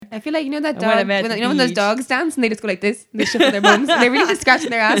I feel like, you know that And when dog, I'm at the when those beach. dogs dance and they just go like this, and they shuffle their bums, and they're really just scratching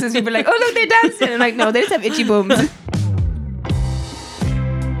their asses. People are like, oh look, they're dancing. And I'm like, no, they just have itchy bums.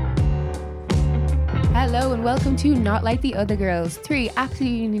 Hello and welcome to Not Like the Other Girls. 3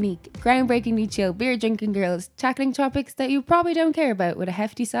 absolutely unique, groundbreakingly chill, beer drinking girls tackling topics that you probably don't care about with a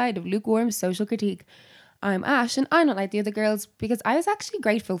hefty side of lukewarm social critique. I'm Ash and I'm not like the other girls because I was actually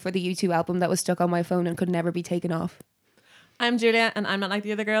grateful for the U2 album that was stuck on my phone and could never be taken off. I'm Julia and I'm not like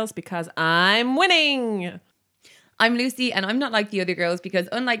the other girls because I'm winning. I'm Lucy and I'm not like the other girls because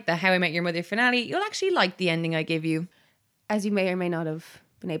unlike the How I Met Your Mother finale, you'll actually like the ending I give you. As you may or may not have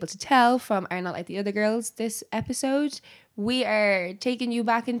been able to tell from our Not Like the Other Girls this episode, we are taking you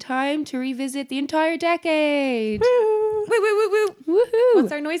back in time to revisit the entire decade. Woo, woo, woo, woo. Woohoo!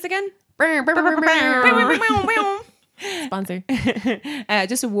 What's our noise again? Sponsor.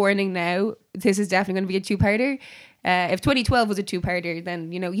 Just a warning now, this is definitely going to be a two-parter. If 2012 was a two-parter,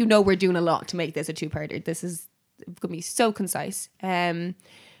 then you know we're doing a lot to make this a two-parter. This is going to be so concise. Let's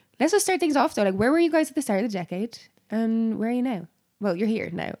just start things off though. Like, where were you guys at the start of the decade, and where are you now? Well, you're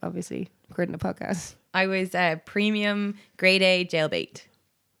here now, obviously, recording a podcast. I was premium grade A jailbait.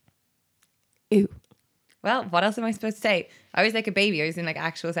 Ew. Well, what else am I supposed to say? I was like a baby. I was in like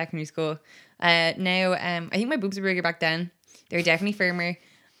actual secondary school. Now, I think my boobs were bigger back then. They were definitely firmer.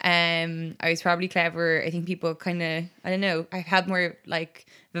 I was probably clever. I think people kind of, I don't know, I had more like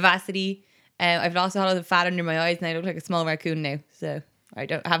vivacity. I've lost a lot of the fat under my eyes and I look like a small raccoon now. So I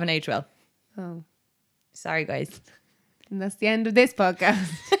haven't aged well. Oh, Sorry, guys. and that's the end of this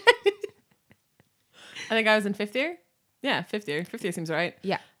podcast. I think I was in fifth year. Yeah, fifth year. Fifth year seems right.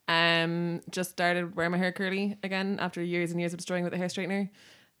 Yeah. Just started wearing my hair curly again after years and years of destroying with a hair straightener.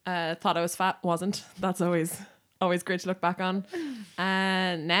 Thought I was fat, wasn't. That's always great to look back on.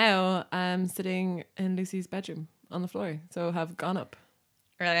 And now I'm sitting in Lucy's bedroom on the floor, so have gone up.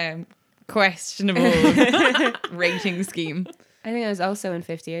 Questionable rating scheme. I think I was also in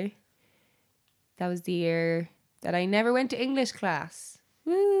 5th year. That was the year that I never went to English class.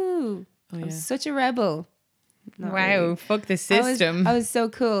 Woo! Oh, I yeah. was such a rebel. Not Wow, really. fuck the system. I was so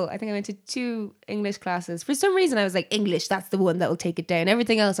cool. I think I went to 2 English classes. For some reason, I was like, English, that's the one that will take it down.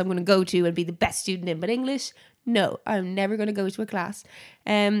 Everything else I'm going to go to and be the best student in. But English, no, I'm never going to go to a class.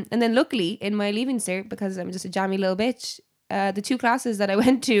 And then luckily, in my leaving cert, because I'm just a jammy little bitch, the 2 classes that I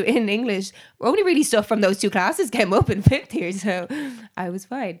went to in English, only really stuff from those 2 classes came up in 5th year. So I was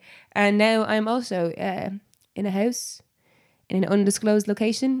fine. And now I'm also in a house in an undisclosed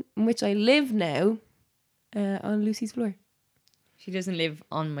location in which I live now. On Lucy's floor. She doesn't live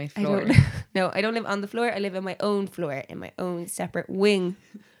on my I floor. don't live on the floor. I live on my own floor in my own separate wing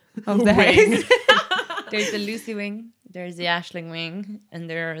of the house. There's the Lucy wing, there's the Aisling wing, and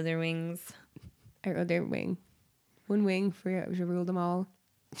there are other wings. Our other wing. One wing to rule them all.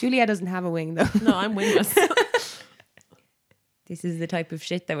 Julia doesn't have a wing though. No, I'm wingless. This is the type of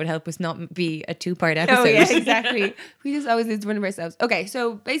shit that would help us not be a 2-part episode. Oh yeah, exactly. We just always need to run of ourselves. Okay,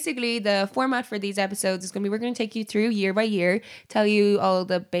 so basically the format for these episodes is we're going to take you through year by year, tell you all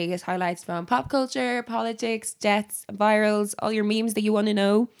the biggest highlights from pop culture, politics, deaths, virals, all your memes that you want to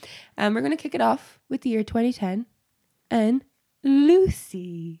know. And we're going to kick it off with the year 2010 and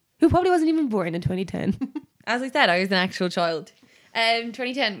Lucy, who probably wasn't even born in 2010. As I said, I was an actual child.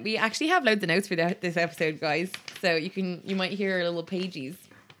 2010. We actually have loads of notes for this episode, guys. So you might hear little pages.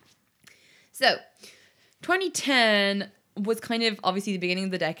 So, 2010 was kind of obviously the beginning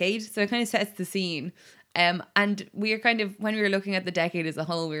of the decade, so it kind of sets the scene. And we are kind of, when we were looking at the decade as a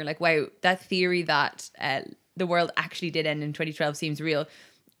whole, we were like, wow, that theory that the world actually did end in 2012 seems real.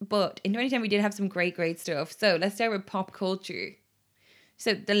 But in 2010, we did have some great stuff. So let's start with pop culture.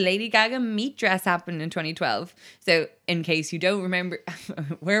 So the Lady Gaga meat dress happened in 2012. So in case you don't remember,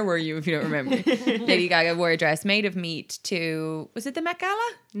 where were you if you don't remember? Lady Gaga wore a dress made of meat to, was it the Met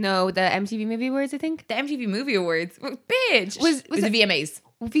Gala? No, the MTV Movie Awards, I think. The MTV Movie Awards. Bitch. Was it the VMAs?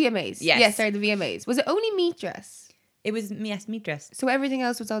 VMAs. Yes. Yes, sorry, the VMAs. Was it only meat dress? It was, yes, meat dress. So everything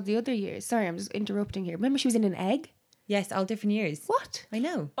else was all the other years. Sorry, I'm just interrupting here. Remember she was in an egg? Yes, all different years. What? I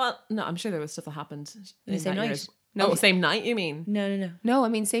know. Well, no, I'm sure there was stuff that happened The same that year. night? No. Oh, same night, you mean? No. No, I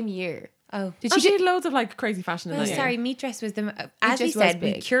mean same year. Oh. Did Oh, she she had loads of like crazy fashion in Oh, that sorry, year. meat dress was the, as we just was said,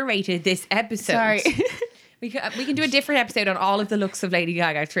 we big. curated this episode. Sorry. We can do a different episode on all of the looks of Lady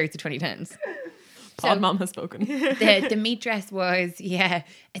Gaga throughout the 2010s. Pod Mom has spoken. The meat dress was, yeah.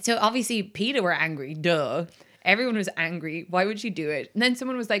 And so obviously PETA were angry, duh. Everyone was angry. Why would she do it? And then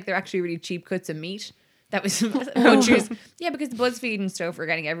someone was like, they're actually really cheap cuts of meat. That was butchers. Yeah, because the BuzzFeed and stuff were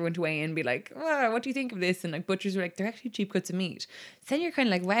getting everyone to weigh in and be like, oh, what do you think of this? And like butchers were like, they're actually cheap cuts of meat. So then you're kind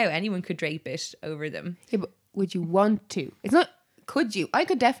of like, wow, anyone could drape it over them. Yeah, but would you want to? It's not could you? I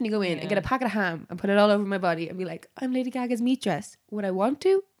could definitely go in and get a packet of ham and put it all over my body and be like, I'm Lady Gaga's meat dress. Would I want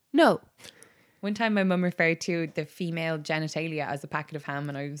to? No. One time my mum referred to the female genitalia as a packet of ham,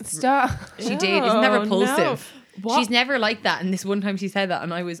 and I was... Stop. She did. Isn't that No, repulsive? no. What? She's never like that. And this one time she said that,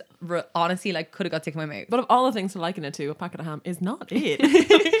 and I was honestly like, could have got sick in my mouth. But of all the things to liken it to, a packet of ham is not it.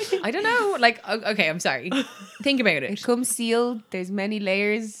 I don't know. Like, okay, I'm sorry. Think about it. It comes sealed. There's many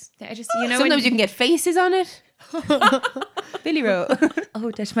layers. I just, you know, Sometimes you can get faces on it. Billy Rowe.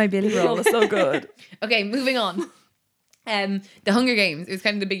 oh, that's my Billy Oh, roll. that's so good. Okay, moving on. The Hunger Games. It was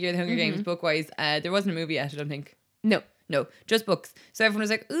kind of the big year of the Hunger Games book wise. There wasn't a movie yet, I don't think. No, just books. So everyone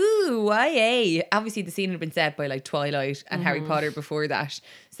was like, ooh, YA. Obviously, the scene had been set by like Twilight and Harry Potter before that.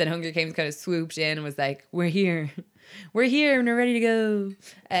 So then Hunger Games kind of swooped in and was like, we're here. We're here and we're ready to go.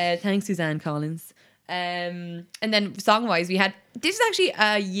 Thanks, Suzanne Collins. And then song-wise, we had... This is actually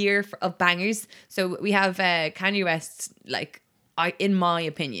a year of bangers. So we have Kanye West's, like, in my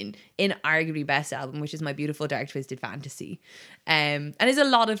opinion, inarguably best album, which is My Beautiful Dark Twisted Fantasy. And is a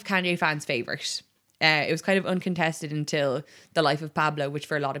lot of Kanye fans' favourite. It was kind of uncontested until The Life of Pablo, which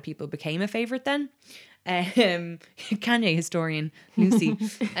for a lot of people became a favourite then. Kanye historian Lucy.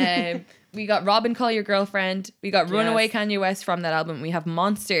 We got Robin, Call Your Girlfriend. We got Runaway Kanye West from that album. We have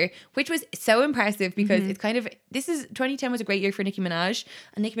Monster, which was so impressive because it's kind of, 2010 was a great year for Nicki Minaj,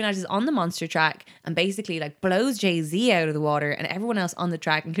 and Nicki Minaj is on the Monster track and basically like blows Jay-Z out of the water, and everyone else on the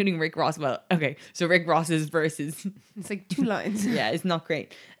track, including Rick Ross. Well, okay, so Rick Ross's verses. It's like 2 lines. Yeah, it's not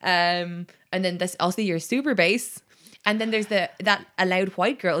great. And then that's also your super bass. And then there's that allowed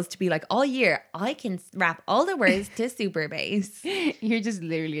white girls to be like, all year, I can rap all the words to super bass. You're just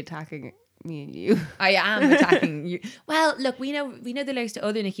literally attacking me and you. I am attacking you. Well, look, we know the lyrics to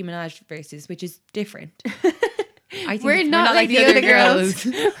other Nicki Minaj verses, which is different. I think We're not like the other girls.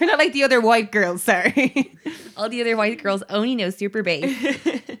 We're not like the other white girls, sorry. All the other white girls only know super bass.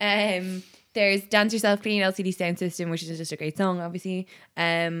 There's Dance Yourself Clean, LCD Sound System, which is just a great song, obviously.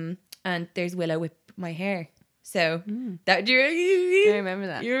 And there's Willow Whip My Hair. So that I remember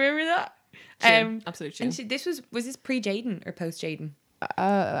that. You remember that? Absolute tune. And this was this pre Jaden or post Jaden?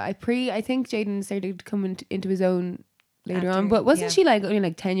 I think Jaden started coming into his own later After, on, but wasn't she like only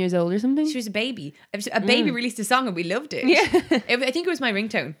like 10 years old or something? She was a baby. A baby released a song and we loved it. Yeah. I think it was my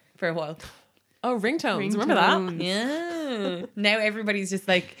ringtone for a while. Oh, ringtones. Remember that? Ringtones. Yeah. Now everybody's just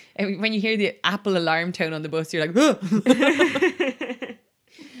like, when you hear the Apple alarm tone on the bus, you're like, "Ugh."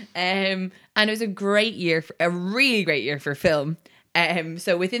 And it was a really great year for film.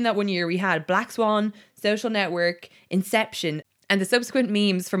 So within that 1 year, we had Black Swan, Social Network, Inception, and the subsequent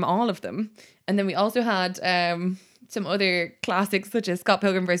memes from all of them. And then we also had some other classics such as Scott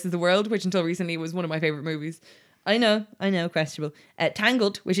Pilgrim vs. the World, which until recently was one of my favorite movies. I know, questionable.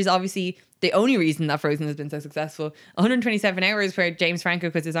 Tangled, which is obviously the only reason that Frozen has been so successful. 127 hours where James Franco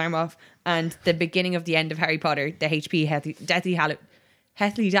cuts his arm off, and the beginning of the end of Harry Potter, the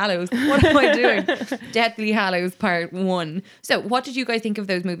Deathly Hallows. What am I doing? Deathly Hallows Part 1. So what did you guys think of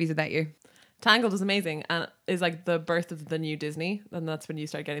those movies of that year? Tangled is amazing and is like the birth of the new Disney. And that's when you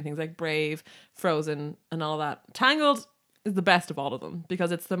start getting things like Brave, Frozen, and all that. Tangled is the best of all of them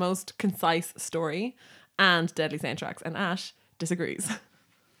because it's the most concise story and deadly soundtracks. And Ash disagrees.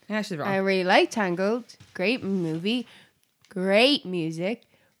 Ash is wrong. I really like Tangled. Great movie. Great music.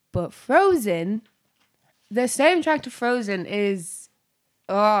 But Frozen, the soundtrack to Frozen is,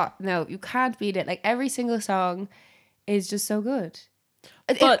 oh, no, you can't beat it. Like every single song is just so good.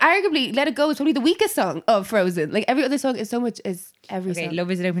 Arguably, Let It Go is probably the weakest song of Frozen. Like every other song is so much as every Okay, song. Love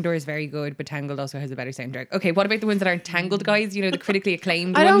Is an Open Door is very good, but Tangled also has a better soundtrack. Okay, what about the ones that aren't Tangled, guys? You know, the critically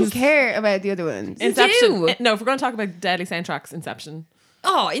acclaimed I ones? don't care about the other ones. Inception. do? No, if we're going to talk about deadly soundtracks, Inception.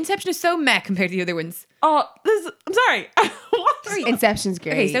 Oh, Inception is so meh compared to the other ones. Oh, I'm sorry. What? Inception's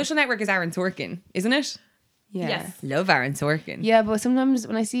great. Okay, Social Network is Aaron Sorkin, isn't it? Yeah. Yes. Love Aaron Sorkin. Yeah, but sometimes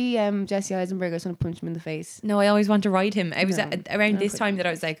when I see Jesse Eisenberg, I just want to punch him in the face. No, I always want to ride him. I was No, around no, this but- time that I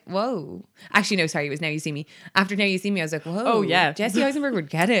was like, whoa. Actually, no, sorry, it was Now You See Me. After Now You See Me, I was like, whoa. Oh, yeah. Jesse Eisenberg would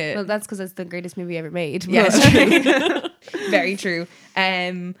get it. Well, that's because it's the greatest movie ever made. Yeah, but- it's true. Very true.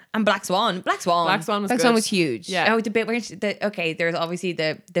 And Black Swan. Black Swan was That good. song was huge. Yeah. Oh, the bit where okay, there's obviously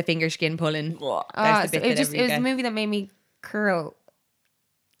the finger skin pulling. That's the bit it that was a movie that made me curl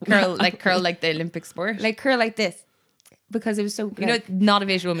curl like the Olympic sport. like this because it was so good. You know, not a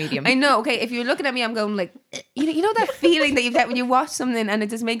visual medium. I know. Okay, if you're looking at me, I'm going like, you know that feeling that you get when you watch something and it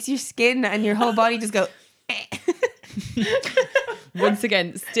just makes your skin and your whole body just go. Once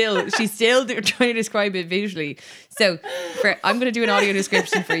again, she's still trying to describe it visually. So I'm going to do an audio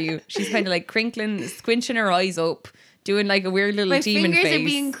description for you. She's kind of like crinkling, squinching her eyes up, doing like a weird little My demon fingers face. are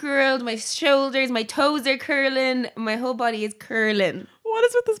being curled, my shoulders, my toes are curling, my whole body is curling. What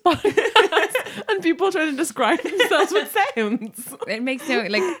is with this podcast and people trying to describe themselves with sounds? It makes no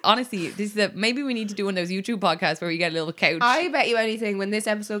like honestly. This is maybe we need to do one of those YouTube podcasts where we get a little couch. I bet you anything when this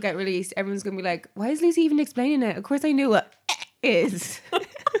episode get released, everyone's gonna be like, "Why is Lucy even explaining it?" Of course, I knew what is.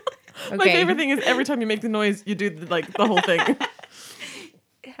 My favorite thing is every time you make the noise, you do the whole thing.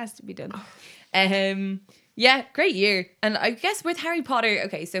 It has to be done. Yeah, great year. And I guess with Harry Potter,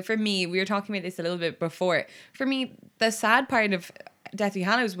 okay, so for me, we were talking about this a little bit before. For me, the sad part of Deathly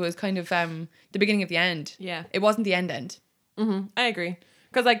Hallows was kind of the beginning of the end. Yeah. It wasn't the end. I agree.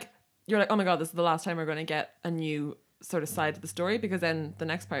 Because like you're like, oh my god, this is the last time we're going to get a new sort of side to the story, because then the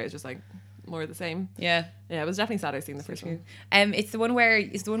next part is just like more of the same. Yeah. Yeah, it was definitely sadder seeing the first one. It's the one where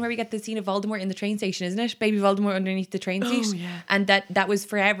we get the scene of Voldemort in the train station, isn't it? Baby Voldemort underneath the train seat. Oh, yeah. And that was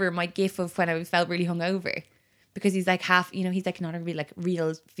forever my gif of when I felt really hungover. Because he's like half, he's like not a real, like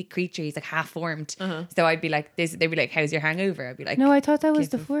real creature. He's like half formed. So I'd be like, they'd be like, how's your hangover? I'd be like, No, I thought that was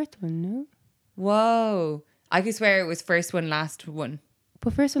gif the of- fourth one. No, Whoa. I could swear it was first one, last one.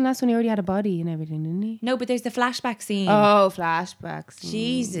 but first one, last one, he already had a body and everything, didn't he? No, but there's the flashback scene. Oh, flashbacks.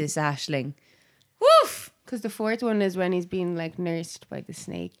 Jesus, Ashling. Woof. Because the fourth one is when he's being like nursed by the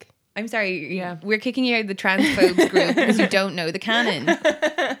snake. I'm sorry. Yeah. We're kicking you out of the transphobes group because you don't know the canon.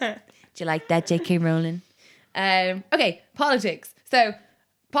 Do you like that, J.K. Rowling? Okay, politics. So,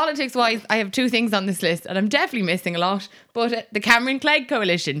 politics-wise, I have two things on this list, and I'm definitely missing a lot. But the Cameron Clegg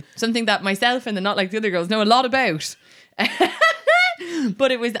coalition, something that myself and the Not Like the Other Girls know a lot about.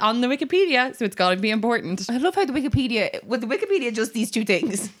 But it was on the Wikipedia, so it's got to be important. I love how the Wikipedia just these two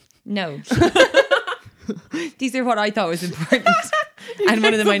things. No. These are what I thought was important. And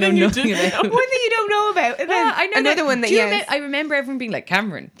one of them I know Something you nothing didn't about. One thing you don't know about, and then I know another one that do you yes. I remember everyone being like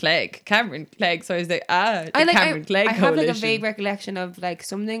Cameron Clegg. So I was like, the I Cameron Clegg I have like a coalition. vague recollection of like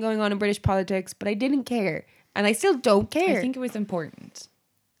something going on in British politics, but I didn't care, and I still don't care. I think it was important.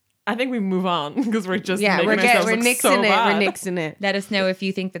 I think we move on because we're just yeah, making we're ourselves we're look nixing so it. bad. We're nixing it. Let us know if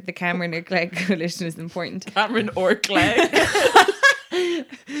you think that the Cameron or Clegg coalition is important. Cameron or Clegg.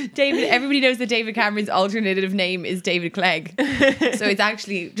 David, everybody knows that David Cameron's alternative name is David Clegg. So it's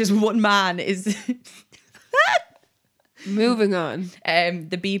actually just one man is Moving on.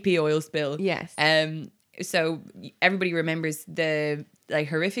 the BP oil spill. Yes. So everybody remembers the like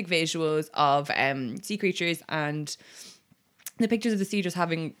horrific visuals of sea creatures and the pictures of the sea just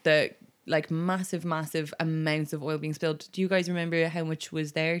having the like massive amounts of oil being spilled. Do you guys remember how much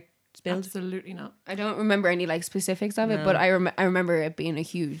was there spilled? Absolutely not. I don't remember any like specifics of it, No. but I remember it being a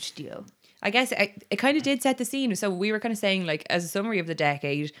huge deal. I guess it kind of did set the scene. So we were kind of saying, like, as a summary of the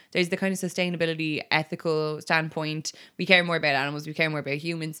decade, there's the kind of sustainability, ethical standpoint. We care more about animals. We care more about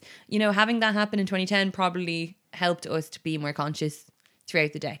humans. Having that happen in 2010 probably helped us to be more conscious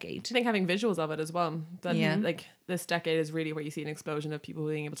throughout the decade. I think having visuals of it as well. Then, Yeah. like this decade is really where you see an explosion of people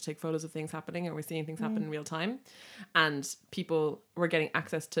being able to take photos of things happening, and we're seeing things happen in real time. And people were getting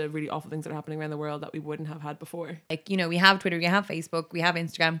access to really awful things that are happening around the world that we wouldn't have had before. Like, we have Twitter, we have Facebook, we have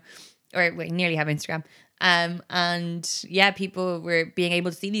Instagram, or we nearly have Instagram. And yeah, people were being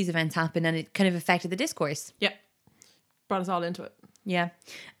able to see these events happen, and it kind of affected the discourse. Yeah. Brought us all into it. Yeah.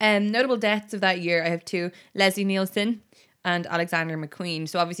 Notable deaths of that year, I have two: Leslie Nielsen and Alexander McQueen.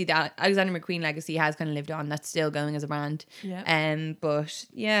 So obviously the Alexander McQueen legacy has kind of lived on. That's still going as a brand. Yeah. But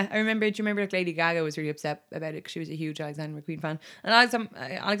yeah, do you remember like Lady Gaga was really upset about it because she was a huge Alexander McQueen fan. And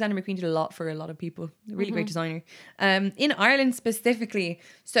Alexander McQueen did a lot for a lot of people. A really great designer. In Ireland specifically,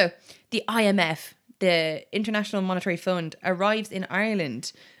 so the IMF, the International Monetary Fund, arrives in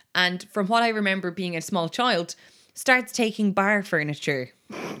Ireland, and from what I remember being a small child, starts taking bar furniture.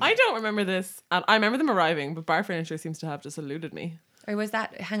 I don't remember this. I remember them arriving, but bar furniture seems to have just eluded me. Or was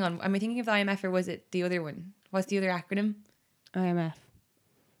that, hang on, am I thinking of the IMF or was it the other one? What's the other acronym? IMF.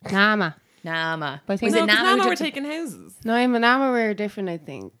 NAMA. NAMA. But I think Was it No, 'cause NAMA? now who we're took the- taking houses. No, NAMA were different, I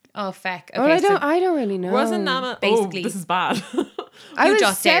think. Oh, feck. Okay, Oh, I don't really know. Wasn't Nama? basically- Oh, this is bad. I huge was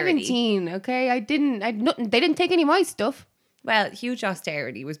austerity. 17. Okay, I nothing. They didn't take any of my stuff. Well, huge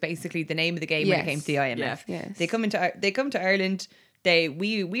austerity was basically the name of the game when it Yes. came to the IMF. Yeah. Yes. They come to Ireland.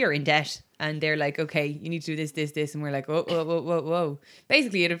 We are in debt, and they're like, okay, you need to do this, and we're like, whoa.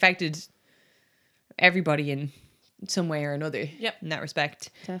 Basically, it affected everybody in some way or another. Yep. In that respect.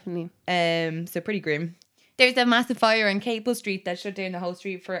 Definitely. So pretty grim. There's a massive fire on Capel Street that shut down the whole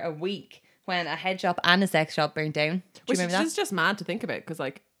street for a week when a head shop and a sex shop burnt down. Do you Which remember that? is just mad to think about because,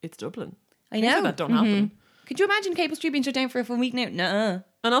 like, it's Dublin. I Things know. like that don't happen. Could you imagine Capel Street being shut down for a full week now? Nuh-uh.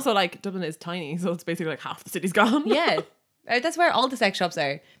 And also, like, Dublin is tiny, so it's basically like half the city's gone. Yeah. That's where all the sex shops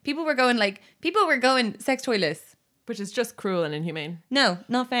are. People were going sex toilets. Which is just cruel and inhumane. No,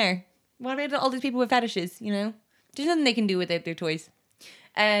 not fair. What about all these people with fetishes, you know? There's nothing they can do without their toys.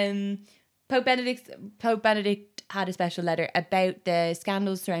 Pope Benedict had a special letter about the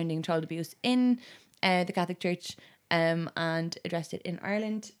scandals surrounding child abuse in the Catholic Church and addressed it in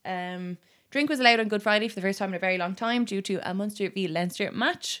Ireland. Drink was allowed on Good Friday for the first time in a very long time due to a Munster v Leinster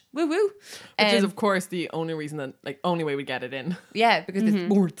match. Woo woo. Which is, of course, the only reason that, like, only way we get it in. Yeah, because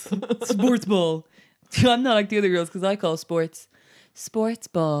it's sports ball. I'm not like the other girls because I call sports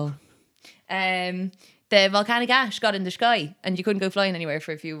ball. The volcanic ash got in the sky and you couldn't go flying anywhere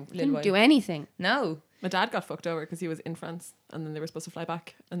for a few little Didn't while. do anything. No. My dad got fucked over because he was in France and then they were supposed to fly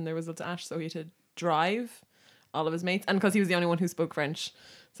back and there was lots of ash, so he had to drive all of his mates, and because he was the only one who spoke French,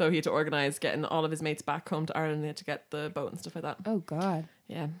 so he had to organise getting all of his mates back home to Ireland. They had to get the boat and stuff like that. Oh God.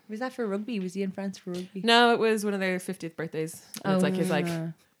 Yeah. Was that for rugby? Was he in France for rugby? No, it was one of their 50th birthdays. And it's like his like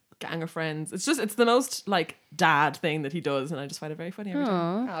gang of friends. It's the most like dad thing that he does, and I just find it very funny every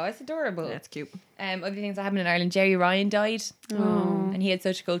time. Aw. Oh, it's adorable. Yeah, it's cute. Other things that happened in Ireland, Jerry Ryan died. Oh. And he had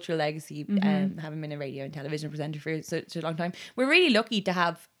such a cultural legacy, having been a radio and television presenter for such a long time. We're really lucky to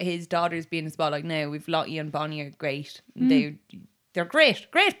have his daughters be in the spotlight now. We've Lottie and Bonnie are great. They're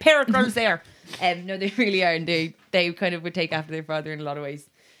great pair of girls there. No, they really are, and they kind of would take after their father in a lot of ways.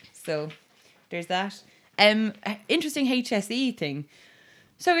 So there's that. Interesting HSE thing.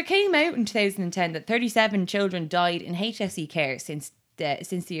 So it came out in 2010 that 37 children died in HSE care since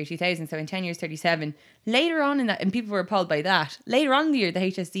the year 2000. So in 10 years, 37. Later on in that, and people were appalled by that. Later on in the year, the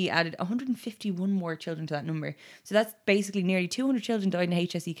HSE added 151 more children to that number. So that's basically nearly 200 children died in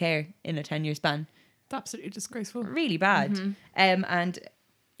HSE care in a 10-year span. It's absolutely disgraceful. Really bad. And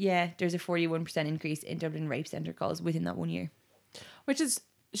yeah, there's a 41% increase in Dublin rape centre calls within that 1 year. Which is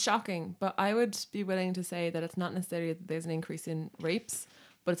shocking, but I would be willing to say that it's not necessarily that there's an increase in rapes,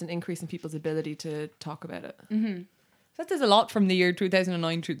 but it's an increase in people's ability to talk about it. So that does a lot from the year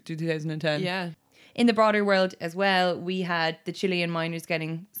 2009 to 2010. Yeah. In the broader world as well, we had the Chilean miners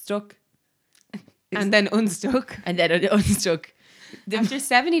getting stuck And then unstuck. and then unstuck. After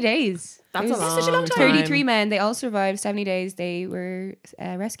 70 days. That's It a was long such a long time. 33 men. They all survived 70 days. They were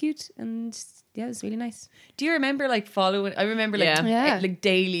rescued. And yeah, it was really nice. Do you remember like following? I remember like Yeah. like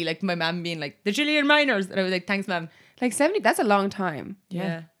daily, like my mum being like, the Chilean miners. And I was like, thanks, mum. Like 70, that's a long time.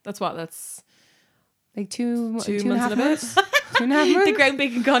 Yeah. That's Like two Two and a months half and a bit. months. 2.5 months. The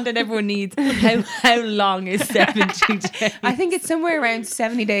groundbreaking content everyone needs. How long is 70 days? I think it's somewhere around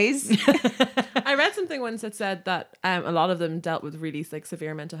 70 days. I read something once that said that a lot of them dealt with really like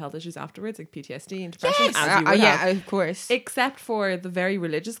severe mental health issues afterwards, like PTSD and depression. As you would yeah, have. of course. Except for the very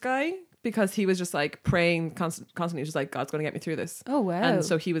religious guy, because he was just like praying constantly, just like, God's going to get me through this. Oh, wow. And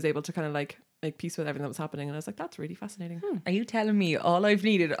so he was able to kind of like make peace with everything that was happening. And I was like, that's really fascinating. Are you telling me all I've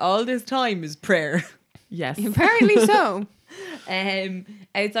needed all this time is prayer? Yes. Apparently so.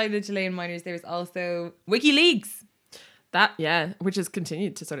 Outside the Chilean miners, there was also WikiLeaks. That, yeah, which has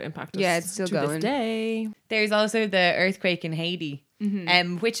continued to sort of impact us. Yeah, it's still to going. this day. There's also the earthquake in Haiti,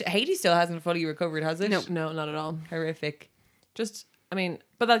 which Haiti still hasn't fully recovered, has it? No, not at all. Horrific. Just, I mean,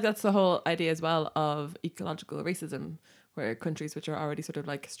 but that's the whole idea as well of ecological racism, where countries which are already sort of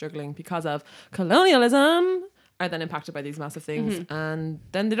like struggling because of colonialism are then impacted by these massive things, and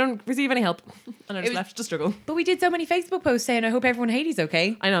then they don't receive any help and are just left to struggle. But we did so many Facebook posts saying, I hope everyone in Haiti's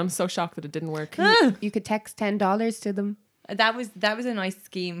okay. I know, I'm so shocked that it didn't work. You could text $10 to them. That was a nice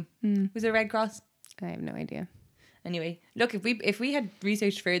scheme. Was it Red Cross? I have no idea. Anyway, look, if we had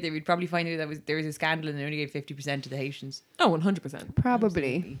researched further, we'd probably find out that there was a scandal and they only gave 50% to the Haitians. Oh, 100%.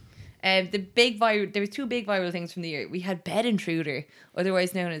 Probably. There was two big viral things from the year. We had Bed Intruder,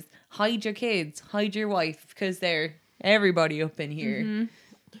 otherwise known as hide your kids, hide your wife, because they're everybody up in here.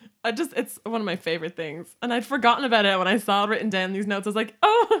 It's one of my favorite things. And I'd forgotten about it when I saw it written down in these notes. I was like,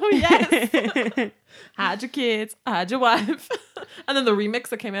 oh, yes. Had your kids, had your wife. And then the remix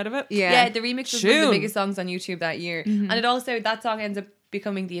that came out of it. Yeah, the remix was one of the Tune. biggest songs on YouTube that year. And it also, that song ends up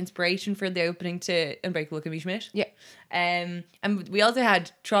becoming the inspiration for the opening to Unbreakable Kimmy Schmidt. Yeah. And we also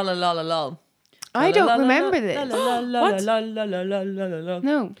had Tra-la-la-la-la. I don't remember this. What?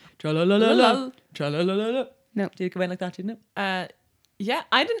 No. Tra-la-la-la-la. No. Did it come out like that, didn't it? Yeah,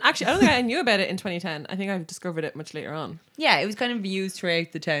 I don't think I knew about it in 2010. I think I discovered it much later on. Yeah, it was kind of used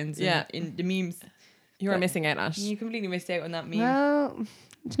throughout the towns. Yeah. In the memes. You are missing out, Ash. You completely missed out on that meme. Well,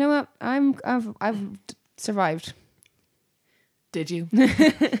 do you know what? I've survived. Did you?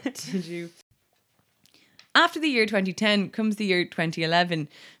 Did you? After the year 2010 comes the year 2011,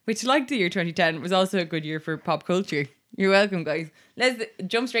 which, like the year 2010, was also a good year for pop culture. You're welcome, guys. Let's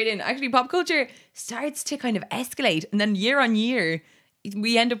jump straight in. Actually, pop culture starts to kind of escalate, and then year on year,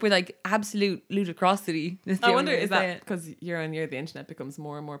 we end up with like absolute ludicrosity. That's the I only wonder, way to is say that it. because year on year the internet becomes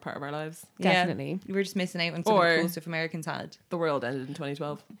more and more part of our lives? Definitely. Yeah, we're just missing out on some of the Or- cool stuff Americans had. The world ended in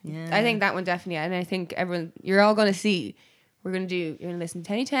 2012. Yeah, I think that one definitely, and I think everyone, you're all going to see, you're going to listen to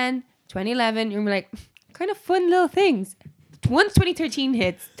 2010, 2011, you're going to be like, kind of fun little things. Once 2013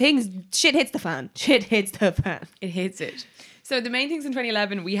 hits, shit hits the fan. Shit hits the fan. it hits it. So the main things in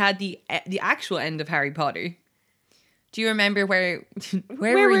 2011, we had the actual end of Harry Potter. Do you remember where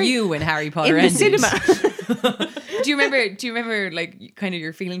were were you when Harry Potter In the ended? cinema. Do you remember like kind of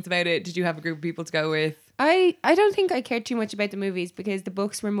your feelings about it? Did you have a group of people to go with? I don't think I cared too much about the movies because the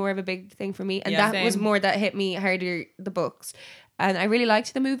books were more of a big thing for me. And Yeah, that was same. more that hit me harder, the books. And I really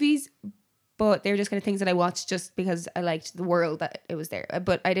liked the movies, but they were just kind of things that I watched just because I liked the world that it was there.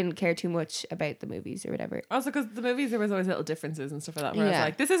 But I didn't care too much about the movies or whatever. Also, because the movies, there was always little differences and stuff like that. Where I was Yeah.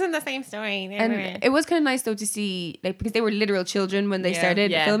 like, this isn't the same story. And it was kind of nice though to see, like, because they were literal children when they Yeah. started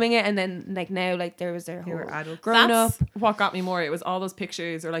Yeah. filming it, and then like now, like there was their whole were adults. grown up. That's what got me more. It was all those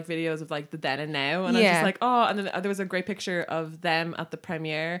pictures or like videos of like the then and now, and I was Yeah. just like, oh. And then there was a great picture of them at the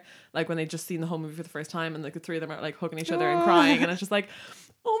premiere, like when they just seen the whole movie for the first time, and like the three of them are like hugging each other and crying, and it's just like,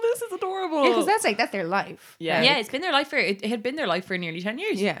 oh, this is adorable. Because that's their life. Yeah. Yeah, it's been their life for it had been their life for nearly 10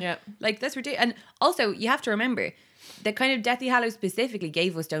 years. Yeah. Yeah. Like that's ridiculous. And also you have to remember that kind of Deathly Hallows specifically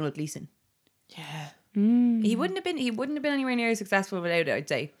gave us Donald Gleason. Yeah. He wouldn't have been anywhere near as successful without it, I'd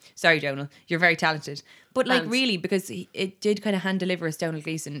say. Sorry, Donald, you're very talented. But like Thanks. really, because it did kind of hand deliver us Donald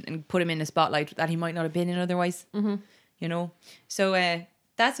Gleason and put him in a spotlight that he might not have been in otherwise. Mm-hmm. You know, so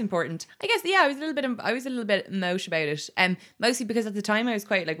that's important. I guess I was a little bit emosh about it. Mostly because at the time I was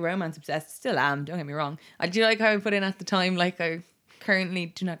quite like romance obsessed. Still am. Don't get me wrong. I do like how I put in at the time. Like I currently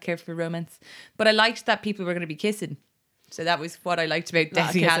do not care for romance, but I liked that people were going to be kissing. So that was what I liked about Lot of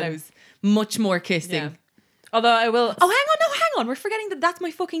Deathly kissing. Hallows. Much more kissing. Yeah. Although I will. Oh, hang on. We're forgetting that's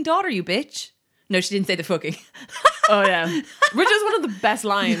my fucking daughter, you bitch. No, she didn't say the fucking. Oh yeah, which is one of the best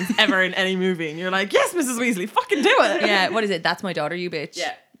lines ever in any movie, and you're like, yes, Mrs. Weasley, fucking do it. Yeah, what is it? That's my daughter, you bitch.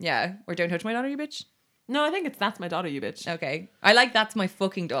 Yeah. Yeah. Or don't touch my daughter, you bitch. No, I think it's that's my daughter, you bitch. Okay. I like that's my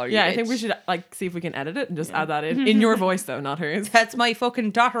fucking daughter, you Yeah, bitch. I think we should like see if we can edit it and just add that in your voice though, not hers. That's my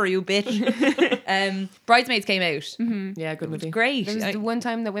fucking daughter, you bitch. Bridesmaids came out. Yeah, good movie. Great. There was the one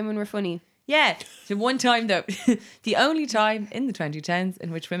time that women were funny. Yeah. The one time though, the only time in the 2010s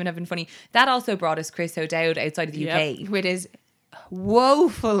in which women have been funny, that also brought us Chris O'Dowd outside of the Yep. UK. With his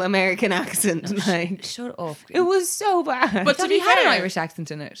woeful American accent. Like, Shut up. it was so bad. But But to he be had an fair- Irish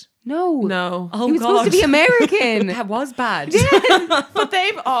accent in it. no. No. Oh, He was God. supposed to be American. That was bad. But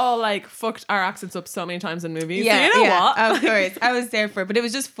they've all like fucked our accents up so many times in movies. Yeah, so you know yeah, what? Of course. I was there for it. But it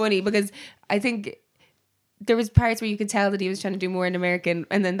was just funny because I think there was parts where you could tell that he was trying to do more in American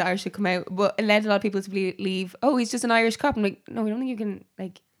and then the Irish would come out. But it led a lot of people to believe, oh, he's just an Irish cop. I'm like, no, I don't think you can,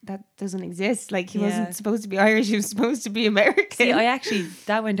 like, that doesn't exist. Like, he Yeah. wasn't supposed to be Irish. He was supposed to be American. See,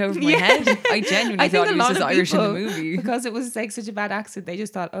 that went over my Yeah. head. I genuinely thought he was just Irish in the movie. because it was like such a bad accent, they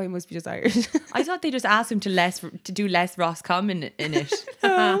just thought, oh, he must be just Irish. I thought they just asked him to do less Roscomm in it.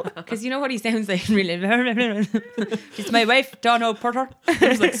 Because you know what he sounds like in real life? It's my wife, Dawn O'Porter.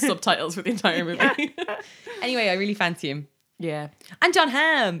 There's like subtitles for the entire movie. Anyway, I really fancy him. Yeah. And John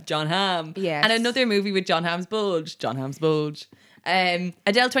Hamm. Yes. And another movie with John Hamm's Bulge.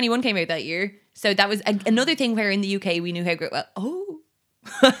 Adele 21 came out that year. So that was another thing where in the UK we knew how great. Well,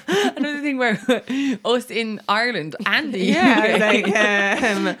 another thing where us in Ireland and the Yeah,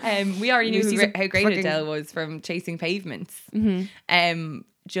 UK, like, we already knew Lucy's a how great fucking- Adele was from Chasing Pavements.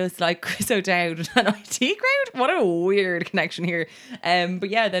 Just like Chris O'Dowd and IT Crowd. What a weird connection here. But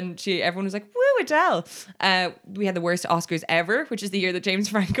yeah, then everyone was like, woo, Adele. We had the worst Oscars ever, which is the year that James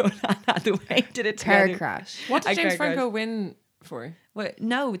Franco and Anne Hathaway did it car together. crash. What did I James cried, Franco win for? What?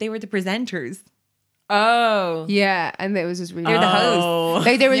 No, they were the presenters. Oh. Yeah, and it was just really They're the Oh. hosts.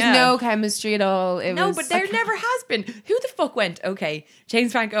 Like, there was Yeah. no chemistry at all. It No, was, but there never has been. Who the fuck went? Okay,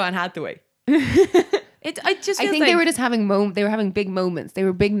 James Franco and Hathaway. I just I feels think like they were just having they were having big moments. They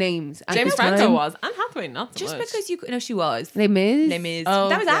were big names. At James the Franco time. was. Anne Hathaway, not so just much. because she was. Les Mis. Les Mis. Oh,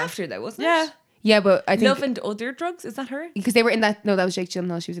 That was yeah. after though, wasn't Yeah. it? Yeah, but I think Love and Other Drugs, is that her? because they were in that. No, that was Jake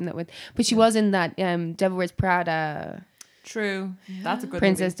Gyllenhaal. She was in that with, but she was in that Devil Wears Prada, True. That's a good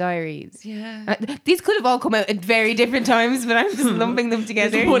Princess Diaries. Yeah. These could have all come out at very different times, but I'm just lumping them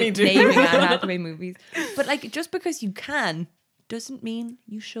together. There's one- do. Naming Anne Hathaway movies. But like just because you can doesn't mean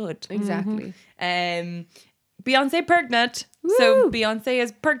you should. Exactly. Beyonce pregnant. So Beyonce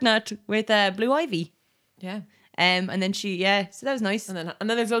is pregnant with Blue Ivy. Yeah. And then so that was nice. And then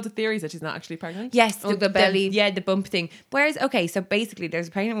there's loads of theories that she's not actually pregnant. Yes, Oh, the belly. the bump thing. Whereas, okay, so basically, there's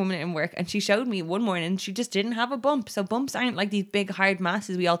a pregnant woman in work, and she showed me one morning she just didn't have a bump. So bumps aren't like these big hard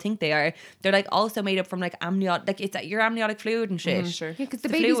masses we all think they are. They're like also made up from like amniotic, like it's your amniotic fluid and shit. Sure. Yeah, because the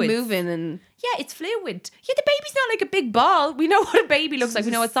The baby's fluids. moving and Yeah, it's fluid. Yeah, the baby's not like a big ball. We know what a baby looks like.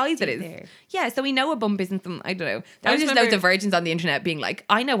 We know what size it sit is. there. Yeah, so we know a bump isn't some. I don't know. There I was just just loads remember- of virgins on the internet being like,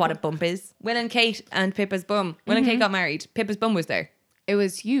 I know what a bump is. Will and Kate and Pippa's bum. Will and Kate got married. Pippa's bum was there. it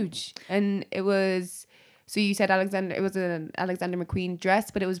was huge. And it was, so you said Alexander, it was an Alexander McQueen dress,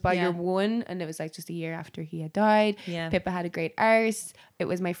 but it was by Yeah. year 1, and it was like just a year after he had died. Yeah. Pippa had a great arse. It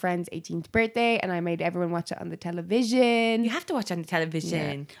was my friend's 18th birthday, and I made everyone watch it on the television. You have to watch on the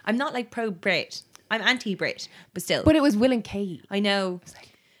television. I'm not like pro Brit. I'm anti Brit, but still. But it was Will and Kate. I know.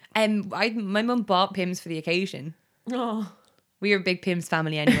 My mum bought Pims for the occasion. Oh, We were a big Pims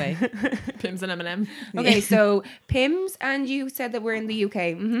family anyway. Pims and M&M. Okay, so Pims, and you said that we're in the UK.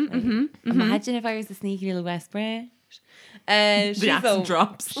 Imagine if I was a sneaky little West Brit. The accent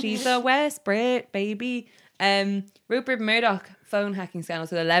drops. She's a West Brit, baby. Rupert Murdoch phone hacking scandal.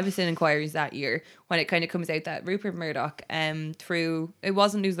 So the Leveson inquiries that year, when it kind of comes out that Rupert Murdoch, through, it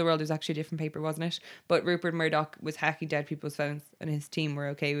wasn't News of the World, it was actually a different paper, wasn't it? But Rupert Murdoch was hacking dead people's phones, and his team were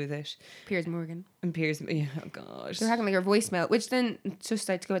okay with it. Piers Morgan. And Piers, oh god. They were hacking like her voicemail, which then just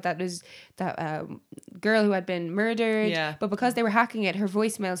like to go with that was that girl who had been murdered. Yeah. But because they were hacking it, her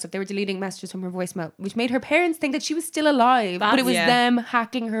voicemail stuff, they were deleting messages from her voicemail, which made her parents think that she was still alive. But it was Yeah. them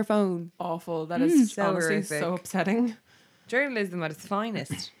hacking her phone. Awful. That is So honestly horrific. so upsetting. Journalism at its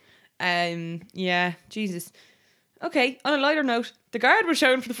finest. Yeah, Jesus. Okay, on a lighter note, The Guard was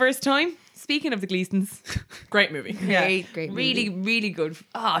shown for the first time. Speaking of the Gleasons. Great movie. Great movie. Really, really good.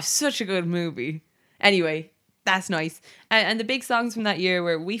 Oh, such a good movie. Anyway, that's nice. And the big songs from that year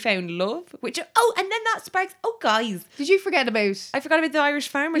were We Found Love, which, and then that sparks, guys, Did you forget about? I forgot about the Irish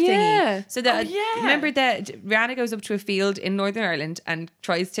farmer Yeah. thingy. So that yeah. remember that Rihanna goes up to a field in Northern Ireland and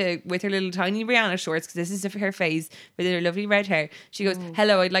tries to, with her little tiny Rihanna shorts, because this is her phase, with her lovely red hair. She goes,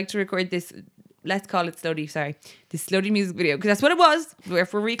 "Hello, I'd like to record this. Let's call it slutty. Sorry, this slutty music video, because that's what it was.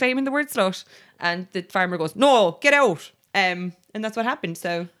 If we're reclaiming the word slut." And the farmer goes, "No, get out." And that's what happened.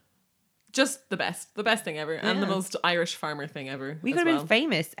 So Just the best thing ever, and the Yeah. most Irish farmer thing ever. we as could have well. been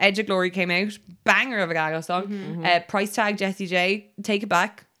famous. Edge of Glory came out, banger of a Gaga song. Price Tag, Jessie J, Take It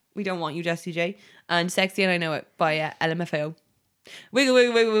Back. We Don't Want You, Jessie J, and Sexy and I Know It by LMFAO. Wiggle,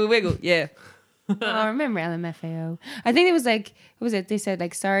 wiggle, wiggle, wiggle, wiggle. Yeah. Oh, I remember LMFAO. I think it was like, what was it? They said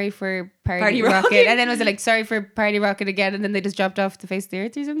like, sorry for party, Party rocket. Rocket. And then was it like, sorry for party rocket again? And then they just dropped off the face of the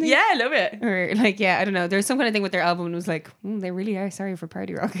earth or something? Yeah, I love it. Or like, yeah, I don't know. There's some kind of thing with their album and it was like, they really are sorry for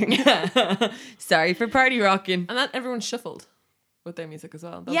party rocking. Sorry for party rocking. And that everyone shuffled with their music as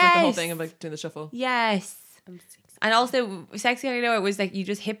well. That was like the whole Yes. thing of like doing the shuffle. Yes. And also, Sexy and I Know It was like you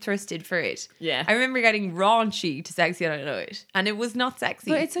just hip thrusted for it. Yeah. I remember getting raunchy to Sexy and I Know It, and it was not sexy.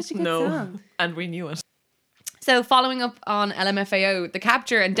 But it's such a good No, song. and we knew it. So, following up on LMFAO, the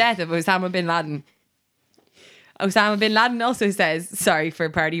capture and death of Osama bin Laden. Osama bin Laden also says, sorry for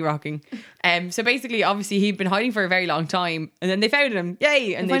party rocking. So basically, obviously, he'd been hiding for a very long time, and then they found him.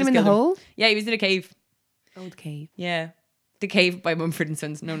 Yay! And They they found him just in the killed hole? Yeah, he was in a cave. Old cave. Yeah. The Cave by Mumford and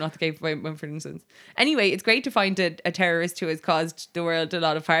Sons. No, not The Cave by Mumford and Sons. Anyway, it's great to find a terrorist who has caused the world a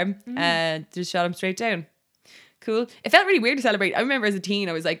lot of harm. Just shot him straight down. Cool. It felt really weird to celebrate. I remember as a teen,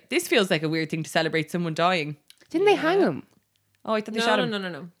 I was like, this feels like a weird thing to celebrate someone dying. Didn't they hang him? Oh, I thought they No, shot no,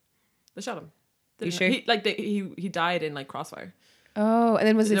 him. no. They shot him. You sure? He died in like Crossfire. Oh, and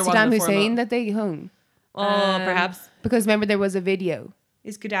then was it There wasn't Saddam a formal- Hussein that they hung? Oh, perhaps. Because remember there was a video.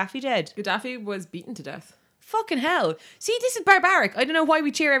 Is Gaddafi dead? Gaddafi was beaten to death. Fucking hell. See, this is barbaric. I don't know why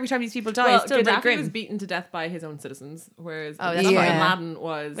we cheer every time these people die. Well, It's still very Gaddafi grim. was beaten to death by his own citizens, whereas Oh, that's Osama fine. bin Laden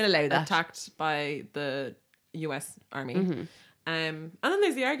was We'll allow that. attacked by the US Army. Mm-hmm. And then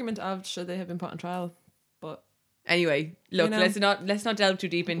there's the argument of should they have been put on trial? But Anyway, look, You know. let's not delve too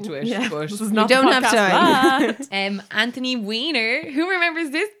deep into it. yeah, But this is not don't the have podcast. time. Anthony Weiner, who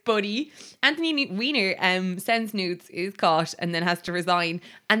remembers this, buddy? Anthony Weiner sends nudes, is caught, and then has to resign.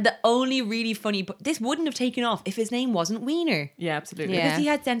 And the only really funny, this wouldn't have taken off if his name wasn't Weiner. Yeah, absolutely. Yeah. Because he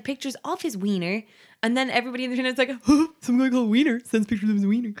had sent pictures of his wiener, and then everybody in the internet's like, some guy called Wiener sends pictures of his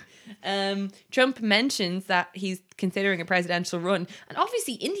wiener. Trump mentions that he's considering a presidential run, and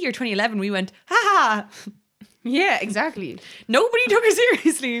obviously in the year 2011 we went, ha ha. Yeah, exactly. Nobody took it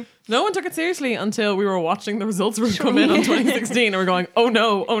seriously. No one took it seriously until we were watching the results come in on 2016 and we're going, oh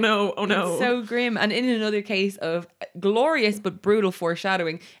no, oh no, oh no. So grim. And in another case of glorious but brutal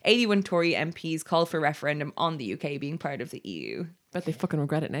foreshadowing, 81 Tory MPs called for a referendum on the UK being part of the EU. Bet they fucking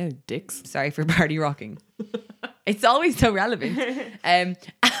regret it now, dicks. Sorry for party rocking. It's always so relevant.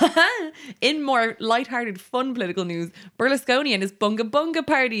 In more lighthearted, fun political news, Berlusconi and his bunga bunga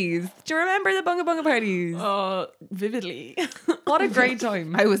parties. Do you remember the bunga bunga parties? Vividly. What a great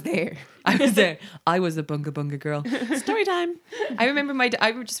time. I was there. I was there. I was a bunga bunga girl. Story time. I remember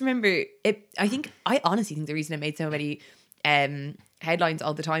I just remember it. I honestly think the reason it made so many headlines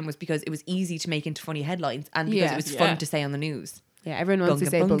all the time was because it was easy to make into funny headlines and because Yeah. it was Yeah. fun to say on the news. Yeah, everyone wants to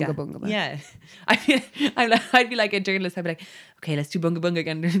say bunga bunga. Yeah. I'd be like a journalist. I'd be like, okay, let's do bunga bunga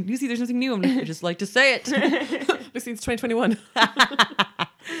again. Lucy, there's nothing new. I'm like, I just like to say it. Lucy, it's 2021. But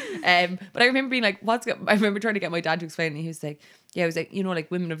I remember being like, I remember trying to get my dad to explain it. And he was like, yeah, I was like, like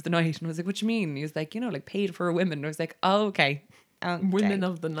women of the night. And I was like, what do you mean? And he was like, like paid for a women. And I was like, oh, okay. Women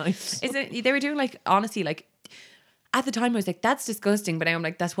of the night. Is it? They were doing like, honestly, like, at the time I was like, that's disgusting, but now I'm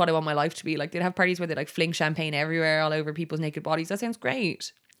like, that's what I want my life to be. Like, they'd have parties where they like fling champagne everywhere all over people's naked bodies. That sounds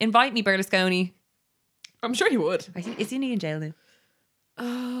great. Invite me, Berlusconi. I'm sure he would. I think, is he in jail now?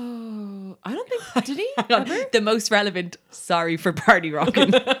 Oh, I don't think. Did he? Hang on. The most relevant, sorry for party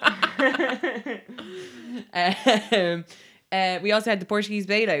rocking. We also had the Portuguese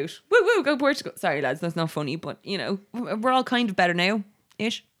bailout. Woo woo, go Portugal. Sorry lads, that's not funny, but we're all kind of better now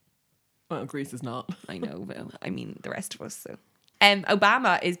ish. Well, Greece is not. I know, but I mean the rest of us. So,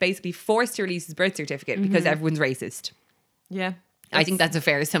 Obama is basically forced to release his birth certificate because everyone's racist. Yeah. I think that's a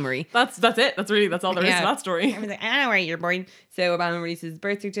fair summary. That's it. That's all there is to that story. I was like, I don't know where you're born. So Obama releases his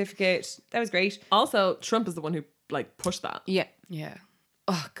birth certificate. That was great. Also, Trump is the one who like pushed that. Yeah. Yeah.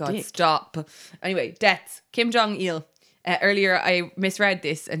 Oh God, Dick. stop. Anyway, deaths. Kim Jong-il. Earlier, I misread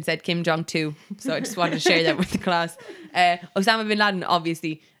this and said Kim Jong-2. So I just wanted to share that with the class. Osama bin Laden,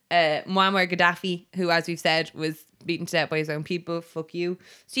 obviously. Muammar Gaddafi, who, as we've said, was beaten to death by his own people. Fuck you.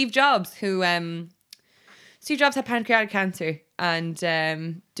 Steve Jobs, who Steve Jobs had pancreatic cancer and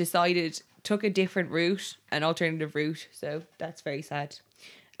took a different route, an alternative route. So that's very sad.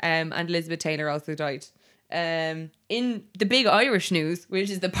 And Elizabeth Taylor also died. In the big Irish news, which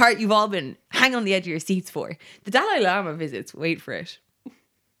is the part you've all been hanging on the edge of your seats for, the Dalai Lama visits, wait for it,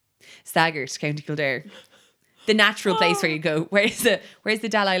 Saggart, County Kildare. The natural place where you go. Where's the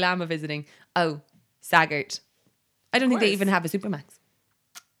Dalai Lama visiting? Oh, Saggart. I don't think they course. even have a Supermax.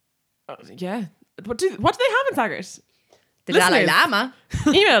 Yeah. What do they have in Saggart? The Dalai Listeners. Lama.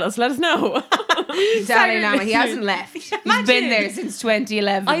 Email us. Let us know. Dalai Lama, he hasn't left. He's been there since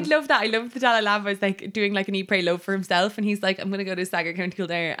 2011. I'd love that. I love the Dalai Lama is like doing like an eat, pray, love for himself, and he's like, I'm gonna go to Saggart, County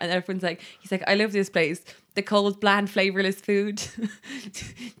Kildare, and everyone's like, he's like, I love this place. The cold, bland, flavorless food,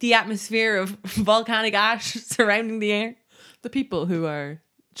 the atmosphere of volcanic ash surrounding the air. The people who are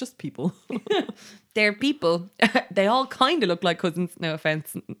just people. They're people. They all kind of look like cousins. No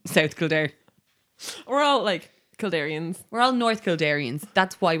offense, South Kildare. We're all like Kildarians. We're all North Kildarians.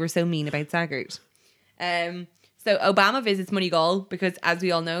 That's why we're so mean about Saggart. So Obama visits Moneygall because, as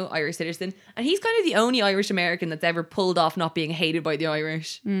we all know, Irish citizen. And he's kind of the only Irish American that's ever pulled off not being hated by the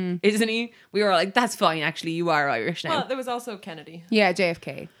Irish. Isn't he? We were like, that's fine, actually, you are Irish now. Well, there was also Kennedy. Yeah,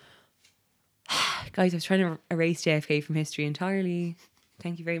 JFK. Guys, I was trying to erase JFK from history entirely.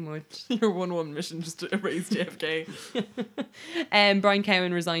 Thank you very much. Your one mission just to erase JFK. Brian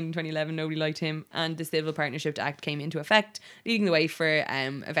Cowen resigned in 2011. Nobody liked him. And the Civil Partnership Act came into effect, leading the way for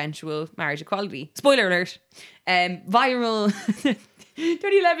eventual marriage equality. Spoiler alert. Viral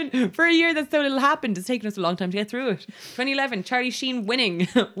 2011. For a year that so little happened. It's taken us a long time to get through it. 2011. Charlie Sheen winning.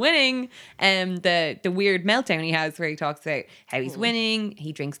 The weird meltdown he has where he talks about how he's winning.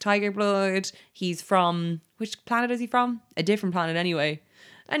 He drinks tiger blood. He's from... Which planet is he from? A different planet anyway.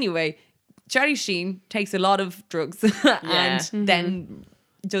 Anyway, Charlie Sheen takes a lot of drugs and then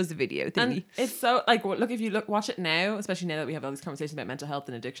does the video thingy. And it's so like, look, if you watch it now, especially now that we have all these conversations about mental health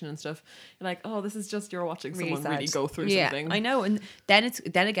and addiction and stuff, you're like, oh, this is just you're watching someone really go through something. I know. And then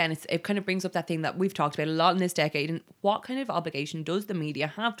again it kind of brings up that thing that we've talked about a lot in this decade. And what kind of obligation does the media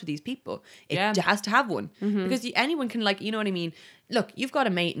have to these people? It has to have one because anyone can, like, you know what I mean? Look, you've got a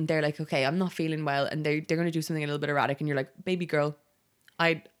mate and they're like, okay, I'm not feeling well, and they're going to do something a little bit erratic, and you're like, baby girl,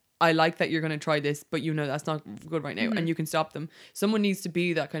 I like that you're going to try this, but you know that's not good right now, and you can stop them. Someone needs to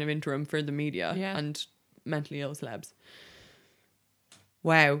be that kind of interim for the media and mentally ill celebs.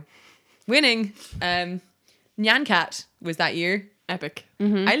 Wow. Winning. Nyan Cat was that year. Epic.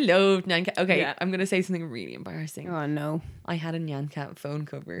 I loved Nyan Cat. Okay, Yeah. I'm going to say something really embarrassing. Oh, no. I had a Nyan Cat phone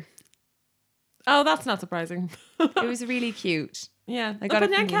cover. Oh, that's not surprising. It was really cute. Yeah, I got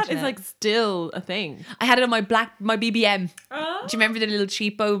it but from Nyan the Cat is internet. like still a thing. I had it on my BBM. Oh. Do you remember the little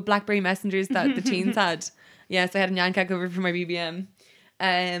cheapo BlackBerry messengers that the teens had? Yes, I had a Nyan Cat cover for my BBM.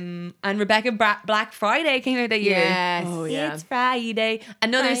 And Rebecca Black Friday came out that year. Yes. Oh, yeah. It's Friday.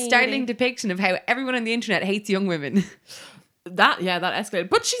 Another Friday. startling depiction of how everyone on the internet hates young women. That escalated.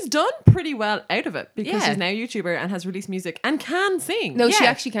 But she's done pretty well out of it because Yeah. she's now a YouTuber and has released music and can sing. No, she Yeah.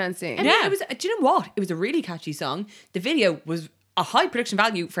 actually can't sing. And Yeah. it was, do you know what? It was a really catchy song. The video was a high production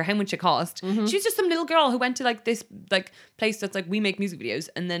value for how much it cost. Mm-hmm. She was just some little girl who went to like this like place that's like, we make music videos,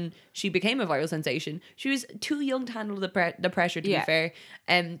 and then she became a viral sensation. She was too young to handle the pressure, to Yeah. be fair.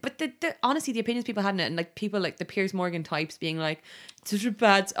 But the honestly, the opinions people had in it, and like people like the Piers Morgan types being like, such a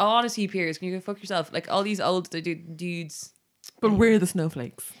bad, honestly, Piers, can you go fuck yourself? Like all these old dudes. But we're the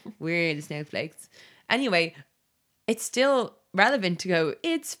snowflakes. We're the snowflakes. Anyway, it's still relevant to go,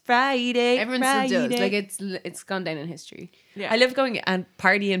 it's Friday. Everyone still does. Like it's gone down in history. Yeah. I love going and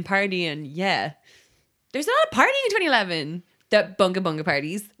partying. Yeah. There's a lot of partying in 2011. The bunga bunga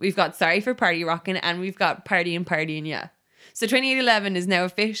parties. We've got Sorry for Party Rocking, and we've got partying. Yeah. So 2011 is now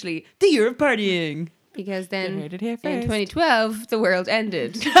officially the year of partying. Because then You heard it here in first. 2012 the world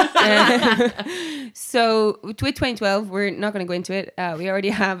ended. So with 2012 we're not going to go into it. We already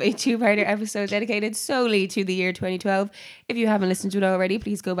have a 2-parter episode dedicated solely to the year 2012. If you haven't listened to it already,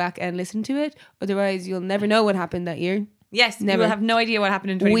 please go back and listen to it. Otherwise you'll never know what happened that year. Yes, Never. you will have no idea what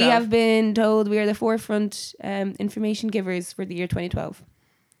happened in 2012. We have been told we are the forefront information givers for the year 2012.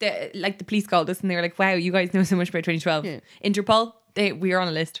 The police called us and they were like, wow, you guys know so much about 2012. Yeah. Interpol, we are on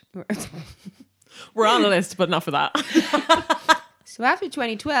a list. We're on the list, but not for that. So after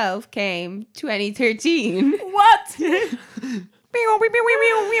 2012 came 2013. What?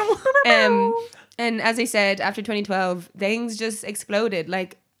 And as I said, after 2012, things just exploded.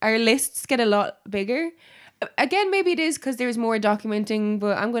 Like our lists get a lot bigger. Again, maybe it is because there's more documenting,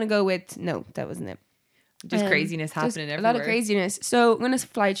 but I'm going to go with no, that wasn't it. Just craziness Just happening a everywhere. lot of craziness. So I'm going to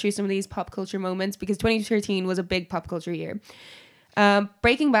fly through some of these pop culture moments because 2013 was a big pop culture year.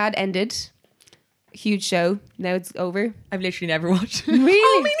 Breaking Bad ended. Huge show. Now it's over. I've literally never watched it. Really?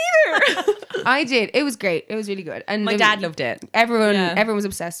 Oh, me neither. I did. It was great. It was really good. And My dad loved it. Everyone was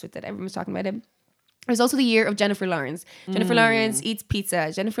obsessed with it. Everyone was talking about it. It was also the year of Jennifer Lawrence. Jennifer Lawrence eats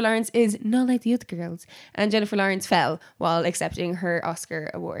pizza. Jennifer Lawrence is not like the other girls. And Jennifer Lawrence fell while accepting her Oscar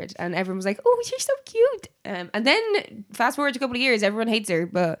award. And everyone was like, oh, you're so cute. And then fast forward to a couple of years, everyone hates her.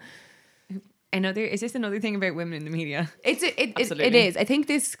 But Is this another thing about women in the media? it Absolutely. is. I think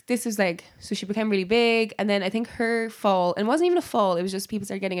this was like, so she became really big. And then I think her fall, and it wasn't even a fall. It was just people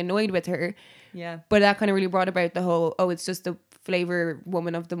started getting annoyed with her. Yeah. But that kind of really brought about the whole, it's just the flavor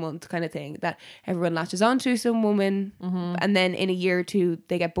woman of the month kind of thing that everyone latches onto some woman. And then in a year or two,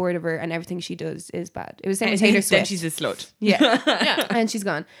 they get bored of her and everything she does is bad. It was the same with Taylor Then Swift. she's a slut. Yeah. Yeah. And she's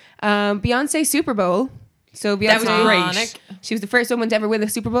gone. Beyonce Super Bowl. So Beyonce, That was great. Iconic. she was the first woman to ever win a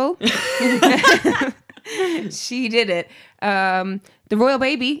Super Bowl. She did it. The royal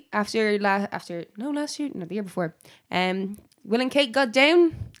baby the year before. Will and Kate got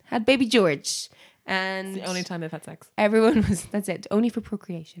down, had baby George. And It's the only time they've had sex. everyone was, that's it, only for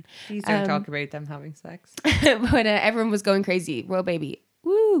procreation. Please don't talk about them having sex. But everyone was going crazy. Royal baby.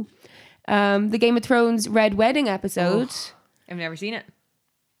 Woo. The Game of Thrones Red Wedding episode. I've never seen it.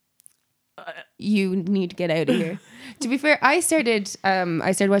 You need to get out of here. To be fair, I started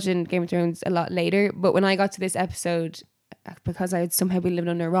watching Game of Thrones a lot later, but when I got to this episode, because I had somehow been living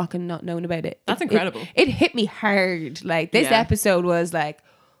under a rock and not known about it. That's incredible. It hit me hard. Like this Yeah. episode was like,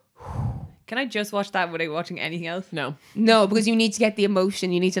 Can I just watch that without watching anything else? No. no, because you need to get the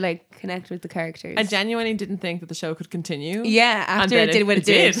emotion. You need to like connect with the characters. I genuinely didn't think that the show could continue. Yeah, And after then it did what it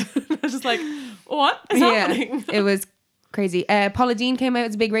did. I was just like, what is happening? It was crazy. Paula Dean came out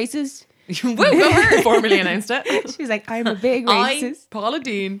as a big racist. Woo, go her. Formally announced it. She was like, I'm a big I, racist. Paula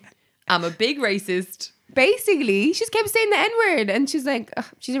Dean, I'm a big racist. Basically, she just kept saying the N-word. And she's like, ugh,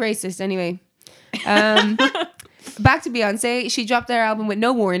 she's a racist anyway. Back to Beyonce. She dropped their album with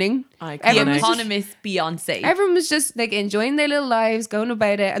no warning. Everyone The was just- eponymous Beyonce. Everyone was just like enjoying their little lives, going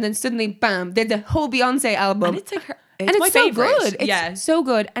about it. And then suddenly, bam, did the whole Beyonce album. and it's like her. And it's my so favorite. good. It's yeah. so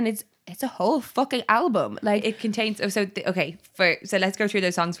good. And it's a whole fucking album. Like, It contains so let's go through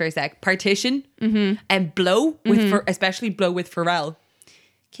those songs for a sec. Partition and Blow with especially Blow with Pharrell.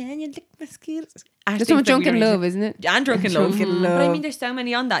 Can you lick my skills? there's so much Drunken Love, isn't it? And Drunken Love. Drunken But I Love. mean, there's so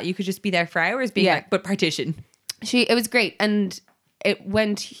many on that. You could just be there for hours being Yeah. like, but Partition. It was great. And it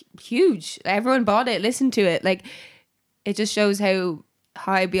went huge. Everyone bought it, listened to it. Like, it just shows how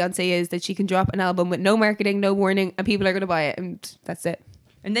high Beyonce is that she can drop an album with no marketing, no warning, and people are going to buy it. And that's it.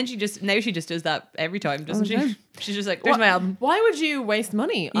 And then she just does that every time, doesn't she? time. She's just like, there's my album. Why would you waste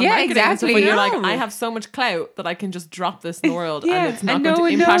money on Yeah, marketing and stuff exactly. when you're like, No. I have so much clout that I can just drop this in the world Yeah, and it's not and going no to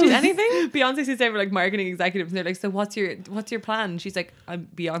one impact knows. anything? Beyonce sits down with like marketing executives and they're like, so what's your plan? And she's like, I'm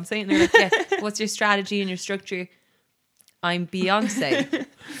Beyonce. And they're like, yeah, what's your strategy and your structure? I'm Beyonce. And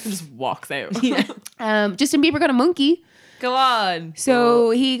just walks out. Justin Bieber got a monkey. Go on. So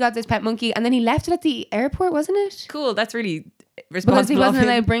he got this pet monkey and then he left it at the airport, wasn't it? Cool. That's really Because responsible. he wasn't of him.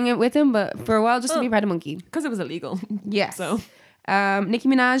 allowed to bring it with him, but for a while Justin Bieber had a monkey. Because it was illegal. Yes. So Nicki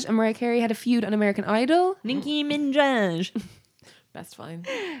Minaj and Mariah Carey had a feud on American Idol. Nicki Minaj. best fine.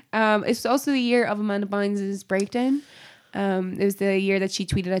 It's also the year of Amanda Bynes' breakdown. It was the year that she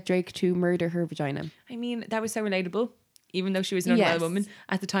tweeted at Drake to murder her vagina. I mean, that was so relatable. Even though she was an unwell Yes. woman.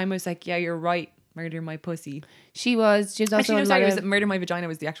 At the time, I was like, yeah, you're right. Murder my pussy. She was also Actually, no, on a sorry. lot It was of murder my vagina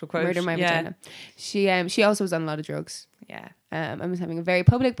was the actual quote. murder my Yeah. vagina. She also was on a lot of drugs. Yeah. And was having a very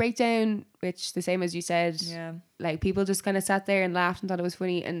public breakdown, which the same as you said, Yeah. like people just kind of sat there and laughed and thought it was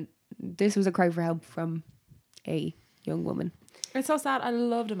funny. And this was a cry for help from a young woman. It's so sad. I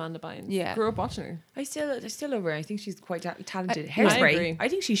loved Amanda Bynes. Yeah. Grew up watching her. I still love her. I think she's quite talented. I Hairspray. agree. I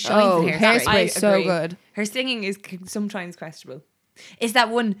think she shines in Hairspray. Hairspray I is so agree. good. Her singing is sometimes questionable. Is that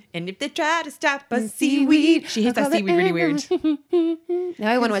one? And if they try to stop us, seaweed. She hits that seaweed really weird.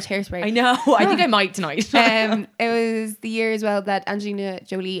 Now I want to watch Hairspray. I know. I think I might tonight. It was the year as well that Angelina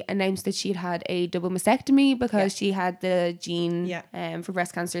Jolie announced that she'd had a double mastectomy because she had the gene Yeah. for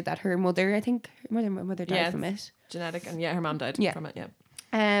breast cancer that her mother, I think her mother died Yeah. from it. Genetic. And her mom died Yeah. from it.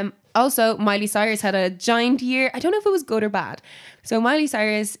 Yeah. Also, Miley Cyrus had a giant year. I don't know if it was good or bad. So Miley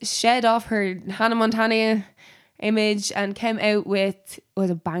Cyrus shed off her Hannah Montana image and came out with, was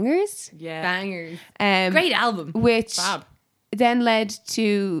it Bangers? Yeah. Bangers. Great album. Which Fab. then led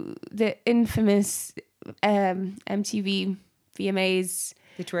to the infamous MTV VMAs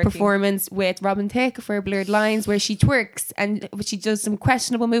The twerking. performance with Robin Thicke for Blurred Lines, where she twerks and she does some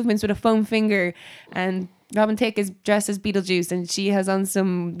questionable movements with a foam finger. And Robin Thicke is dressed as Beetlejuice and she has on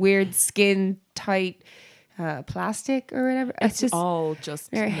some weird skin tight plastic or whatever. It's just All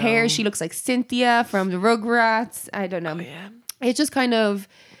just her hair. She looks like Cynthia from the Rugrats. I don't know. Yeah. It just kind of,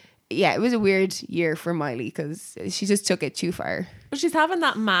 it was a weird year for Miley because she just took it too far. But she's having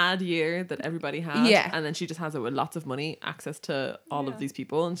that mad year that everybody had. Yeah. And then she just has it with lots of money, access to all of these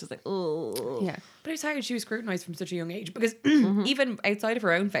people. And she's like, oh. Yeah. But it's hard. She was scrutinized from such a young age because even outside of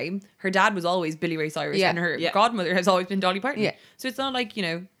her own fame, her dad was always Billy Ray Cyrus Yeah. and her Yeah. godmother has always been Dolly Parton. Yeah. So it's not like,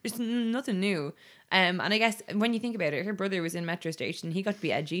 it's nothing new. And I guess when you think about it, her brother was in Metro Station. He got to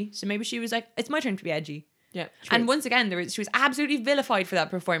be edgy. So maybe she was like, it's my turn to be edgy. Yeah. And once again, she was absolutely vilified for that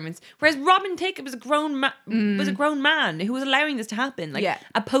performance. Whereas Robin Thicke was a grown man who was allowing this to happen, like Yeah.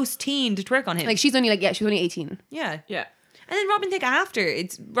 a post-teen to twerk on him. Like she's only 18. yeah. Yeah. And then Robin Thicke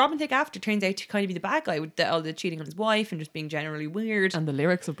after turns out to kind of be the bad guy with all the cheating on his wife and just being generally weird. And the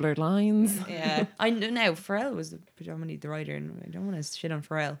lyrics of Blurred Lines. Yeah, I know now. Pharrell was predominantly the writer, and I don't want to shit on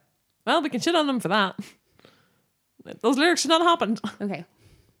Pharrell. Well, we can shit on them for that. Those lyrics should not have happened. Okay.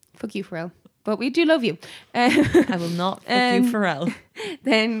 Fuck you, Pharrell. But we do love you. I will not fuck you, Pharrell.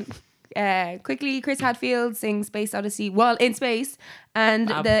 Then quickly, Chris Hadfield sings Space Odyssey while in space. And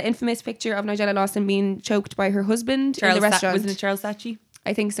the infamous picture of Nigella Lawson being choked by her husband in the restaurant. Wasn't it Charles Saatchi?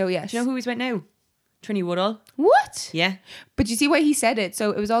 I think so, yes. Do you know who he's with now? Trini Woodall. What? Yeah. But you see why he said it?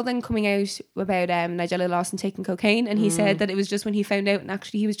 So it was all then coming out about Nigella Lawson taking cocaine. And he said that it was just when he found out and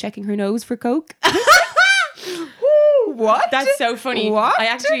actually he was checking her nose for coke. What? That's so funny. What?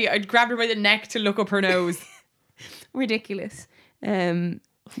 I grabbed her by the neck to look up her nose. Ridiculous.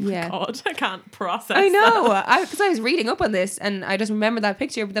 Yeah. God, I can't process I know. that. Because I was reading up on this and I just remember that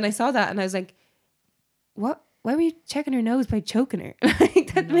picture, but then I saw that and I was like, what? Why were you checking her nose by choking her?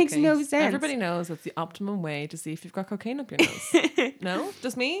 Like, that makes no sense. Everybody knows that's the optimum way to see if you've got cocaine up your nose. No?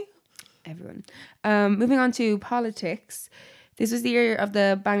 Just me? Everyone. Moving on to politics. This was the year of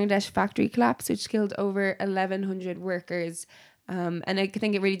the Bangladesh factory collapse, which killed over 1,100 workers. And I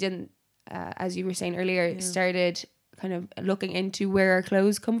think it really didn't, as you were saying earlier, started kind of looking into where our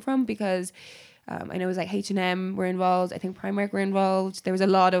clothes come from because I know it was like H&M were involved. I think Primark were involved. There was a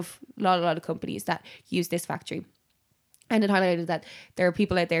lot of companies that used this factory. And it highlighted that there are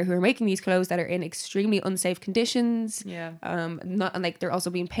people out there who are making these clothes that are in extremely unsafe conditions. Yeah. Not and like they're also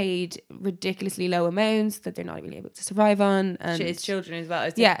being paid ridiculously low amounts that they're not really able to survive on. And It's children as well.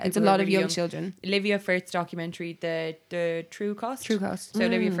 It's it's a people who are lot of really young children. Olivia Firth's documentary, the True Cost. True Cost. So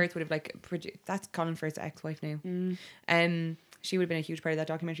Olivia Firth would have that's Colin Firth's ex-wife now. She would have been a huge part of that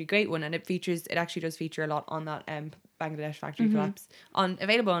documentary. Great one, and it actually does feature a lot on that Bangladesh factory collapse.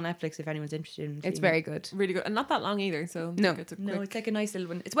 Available on Netflix if anyone's interested in It's seeing it. very good. Really good, and not that long either. So No. it's a quick, No, it's like a nice little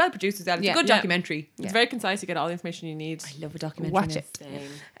one. It's well produced as well. It's Yeah. a good Yeah. documentary. it's very concise. You get all the information you need. I love a documentary. Watch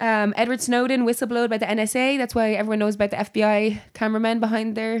now. it. Edward Snowden whistleblowed by the NSA. That's why everyone knows about the FBI cameramen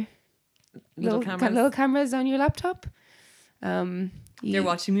behind their Little cameras. little cameras on your laptop. They're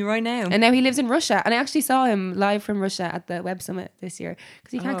watching me right now. And now he lives in Russia. And I actually saw him live from Russia at the Web Summit this year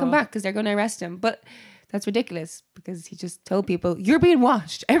because he can't come back because they're going to arrest him. But that's ridiculous because he just told people, you're being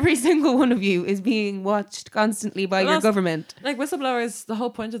watched. Every single one of you is being watched constantly by your that's- government. Like whistleblowers, the whole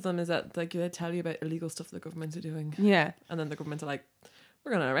point of them is that like they tell you about illegal stuff the governments are doing, Yeah. and then the government are like,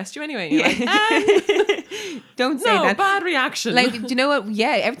 "We're gonna arrest you anyway." And you're like, Don't say no, that. bad reaction. Like, do you know what?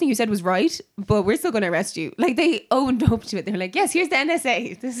 Yeah, everything you said was right, but we're still going to arrest you. Like, they owned up to it. They're like, yes, here's the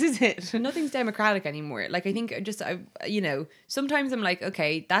NSA. This is it. Nothing's democratic anymore. Like, I think sometimes I'm like,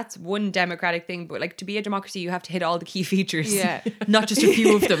 okay, that's one democratic thing, but like to be a democracy, you have to hit all the key features. Yeah. Not just a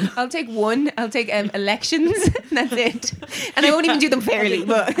few of them. I'll take one. I'll take elections. That's it. And I won't even do them fairly.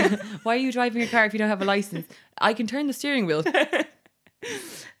 But Why are you driving a car if you don't have a license? I can turn the steering wheel.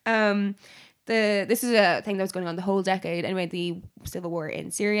 this is a thing that was going on the whole decade. Anyway, the civil war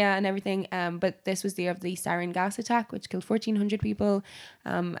in Syria and everything. But this was the year of the sarin gas attack, which killed 1,400 people.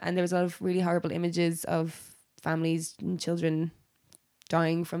 And there was a lot of really horrible images of families and children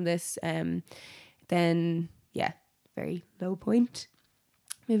dying from this. Then, yeah, very low point.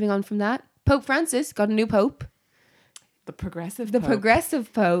 Moving on from that, Pope Francis got a new pope. the progressive. The Pope.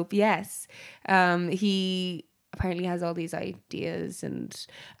 progressive pope, yes. He apparently has all these ideas and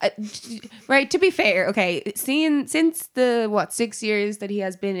right, to be fair, okay, since the 6 years that he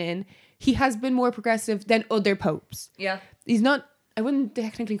has been in, he has been more progressive than other popes. Yeah. He's not, I wouldn't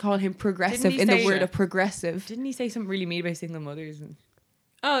technically call him progressive Didn't he in the say- word of progressive. Didn't he say something really mean about single mothers?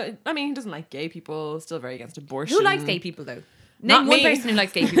 Oh, I mean, he doesn't like gay people. Still very against abortion. Who likes gay people though? Not Name one me. person who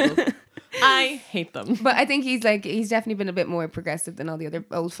likes gay people. I hate them. But I think he's definitely been a bit more progressive than all the other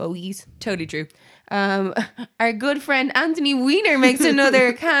old fogies. Totally true. Our good friend Anthony Weiner makes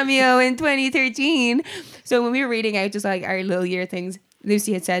another cameo in 2013. So when we were reading out just like our little year things,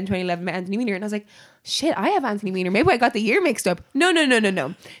 Lucy had said in 2011 about Anthony Weiner, and I was like, shit, I have Anthony Weiner. Maybe I got the year mixed up. No.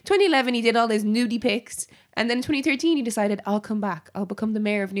 2011, he did all those nudie pics. And then in 2013, he decided, I'll come back. I'll become the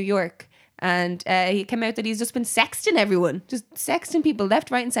mayor of New York. And he came out that he's just been sexting everyone. Just sexting people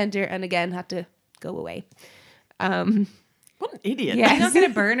left, right, and centre. And again, had to go away. What an idiot. Yeah. He's not going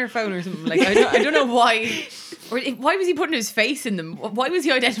to burn her phone or something. Like, I don't know why. Or why was he putting his face in them? Why was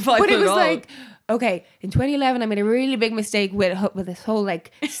he identifiable But it was at all? like, okay, in 2011, I made a really big mistake with this whole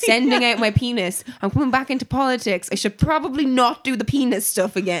like sending out my penis. I'm coming back into politics. I should probably not do the penis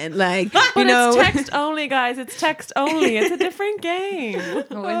stuff again. Like, But you know, it's text only, guys. It's text only. It's a different game.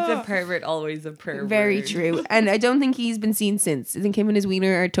 Once a pervert, always a pervert. very true. And I don't think he's been seen since. I think him and his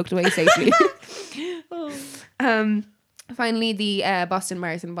wiener are tucked away safely. Finally, the Boston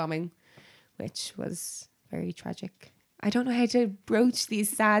Marathon bombing, which was very tragic. I don't know how to broach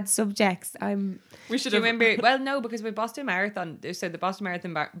these sad subjects. We should Do you have. remember? Well, no, because with Boston Marathon, so the Boston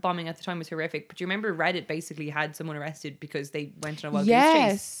Marathon bombing at the time was horrific. But do you remember Reddit basically had someone arrested because they went on a wild goose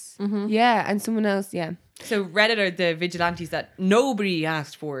chase? Yes. Yeah, and someone else, yeah. So Reddit are the vigilantes that nobody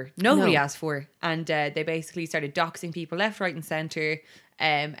asked for. Nobody No. asked for. And they basically started doxing people left, right and centre,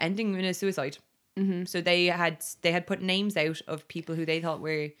 ending in a suicide. Mm-hmm. So they had put names out of people who they thought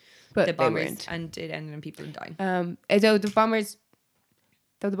were But the they bombers, weren't. and it ended in people dying. Though the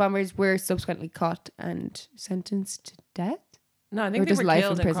bombers were subsequently caught and sentenced to death. No, I Or think they just were life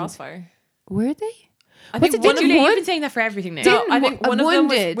killed in in prison. Crossfire. Were they? I What's think it one did of you- Julia, one- you've been saying that for everything now. Didn't- No, I think one of one them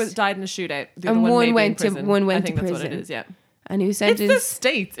did. was died in a shootout. The And other one, one may be in went to- prison. one went I think to that's what it prison. is. Yeah, And he was it's the sentenced.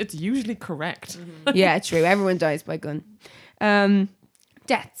 States. It's usually correct. Yeah, true. Everyone dies by gun.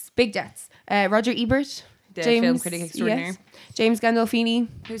 Deaths, big deaths. Roger Ebert, The film critic extraordinaire. yes. James Gandolfini,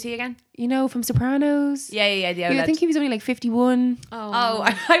 Who's he again? you know, from Sopranos. Yeah. The Yeah, I outlet. think he was only like 51. Oh,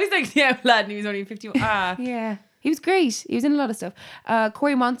 I was like the outlet, and he was only 51. Ah, Yeah, he was great. He was in a lot of stuff.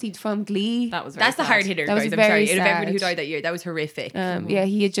 Corey Monteith from Glee. That was very that's the sad. hard hitter, That was guys. I'm very sorry. Out of everybody who sad. died that year, that was horrific. Yeah,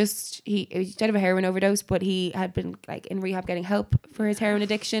 he died of a heroin overdose, but he had been like in rehab getting help for his heroin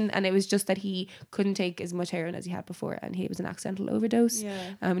addiction, and it was just that he couldn't take as much heroin as he had before, and he was an accidental overdose. Yeah.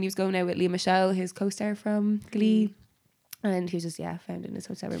 And he was going out with Leah Michelle, his co-star from Glee, and he was just found in his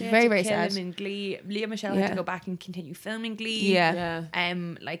hotel room. They had Very to very kill sad. him in Glee. Leah Michelle Yeah. had to go back and continue filming Glee. Yeah. Yeah.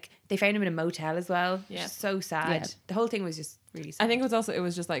 Like they found him in a motel as well. Yeah. Just so sad. Yeah. The whole thing was just Really sad. I think it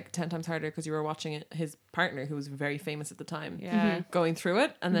was just like 10 times harder because you were watching it, his partner, who was very famous at the time, Yeah. going through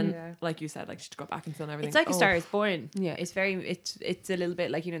it. And then, Yeah. like you said, like she'd go back and film everything. It's like A Star Is Born. Yeah. It's a little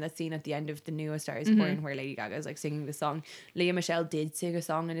bit like, you know, that scene at the end of the new A Star Is Born where Lady Gaga is like singing the song. Leah Michelle did sing a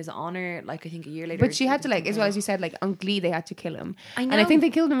song in his honor, like I think a year later. But she had to, like, as well as you said, like on Glee, they had to kill him. I know. And I think they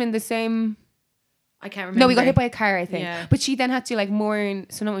killed him in the same. I can't remember. No, he got hit by a car, I think. Yeah. But she then had to like mourn.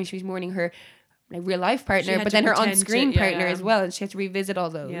 So not only she was mourning her like real life partner, had but to then her pretend on-screen to- yeah, partner yeah. as well, and she had to revisit all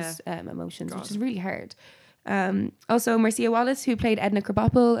those Yeah. emotions, God. which is really hard. Also, Marcia Wallace, who played Edna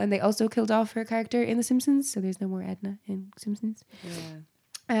Krabappel, and they also killed off her character in The Simpsons, so there's no more Edna in Simpsons.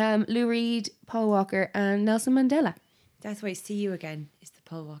 Yeah. Lou Reed, Paul Walker, and Nelson Mandela. That's why I See You Again is the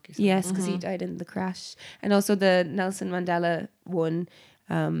Paul Walker song. Yes, because he died in the crash. And also the Nelson Mandela one,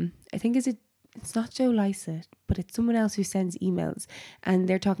 I think it's not Joe Lycett, but it's someone else who sends emails, and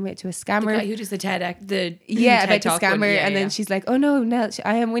they're talking about it to a The scammer. guy who does the TED the Yeah, TED about the Talk one. scammer, Yeah, and then yeah. she's like, "Oh no,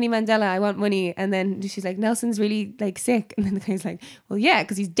 I am Winnie Mandela. I want money." And then she's like, "Nelson's really like sick," and then the guy's like, "Well, yeah,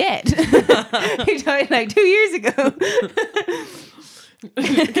 because he's dead. He died like 2 years ago."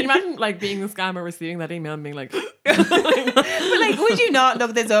 Can you imagine like being the scammer receiving that email and being like, But like, would you not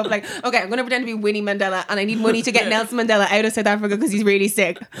look this up? Like, okay, I'm gonna pretend to be Winnie Mandela, and I need money to get Nelson Mandela out of South Africa because he's really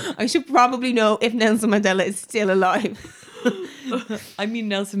sick. I should probably know if Nelson Mandela is still alive. I mean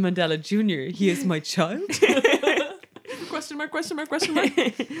Nelson Mandela Jr. He is my child. question mark, question mark, question mark?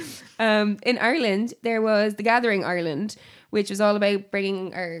 In Ireland, there was the Gathering Ireland, which was all about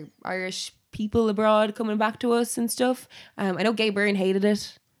bringing our Irish people abroad coming back to us and stuff. I know Gay Byrne hated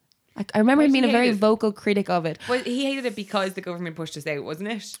it. I remember Why him did being he a very hate it? vocal critic of it. Well, he hated it because the government pushed us out, wasn't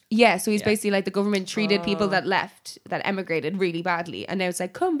it? Yeah, so he's Yeah. basically like the government treated people that left, that emigrated really badly, and now it's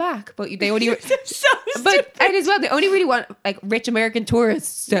like come back, but they only. But and as well, they only really want like rich American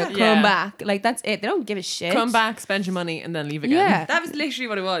tourists to come Yeah. back. Like that's it. They don't give a shit. Come back, spend your money, and then leave again. Yeah. That was literally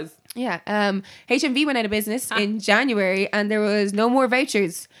what it was. Yeah. HMV went out of business in January, and there was no more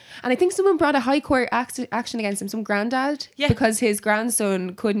vouchers. And I think someone brought a high court action against him, some granddad, Yeah. because his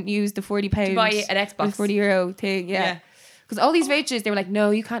grandson couldn't use the £40 buy an Xbox. or €40 thing. Yeah. Yeah. Because all these vouchers, they were like,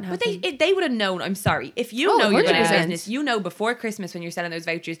 no, you can't have But them. they would have known. I'm sorry. If you Oh, know you're going out of 100%. business, you know before Christmas when you're selling those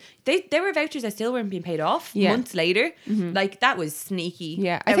vouchers. There were vouchers that still weren't being paid off Yeah. months later. Like that was sneaky.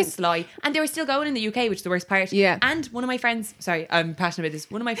 Yeah, I that was think- sly. And they were still going in the UK, which is the worst part. Yeah. And one of my friends, sorry, I'm passionate about this.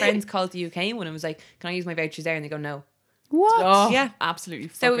 One of my friends called the UK when I was like, "Can I use my vouchers there?" And they go, "No." What? Oh, Yeah. absolutely.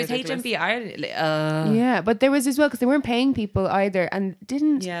 So it fucking was ridiculous. HMB Ireland. Yeah, but there was as well because they weren't paying people either, and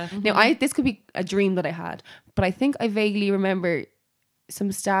didn't. Yeah. Now this could be a dream that I had, but I think I vaguely remember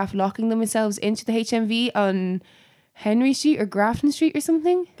some staff locking themselves into the HMV on Henry Street or Grafton Street or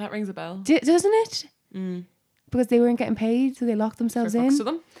something. That rings a bell. Doesn't it? Because they weren't getting paid, so they locked themselves For in. fucks to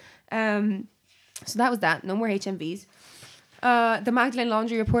them. So that was that. No more HMVs. The Magdalene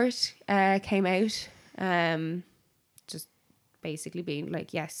Laundry report came out, just basically being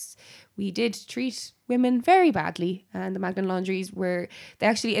like, yes, we did treat women very badly, and the Magdalene Laundries were they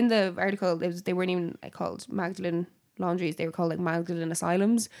actually in the article they weren't even called Magdalene Laundries, they were called like Magdalene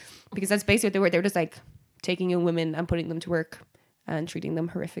Asylums, because that's basically what they were. They were just like taking young women and putting them to work and treating them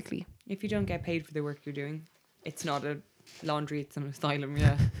horrifically. If you don't get paid for the work you're doing, it's not a laundry, it's an asylum.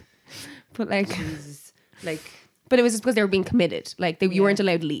 Yeah. But like. Jesus. Like, But it was just because they were being committed. Like you weren't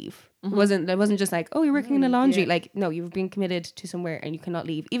allowed to leave. It wasn't just like, oh, you're working in a laundry. Yeah. Like, no, you've been committed to somewhere and you cannot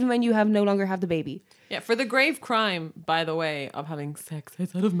leave, even when you have no longer have the baby. Yeah, for the grave crime, by the way, of having sex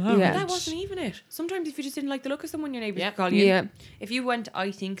outside of marriage. Yeah. that wasn't even it. Sometimes if you just didn't like the look of someone, your neighbours Yeah. would call you. Yeah. If you went,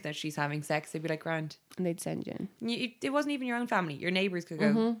 I think that she's having sex, they'd be like, grand. And they'd send you in. It wasn't even your own family. Your neighbours could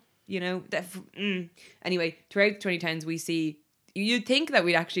go. You know. Anyway, throughout the 2010s, we see. You'd think that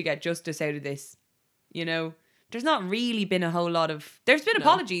we'd actually get justice out of this. You know, there's not really been a whole lot of. There's been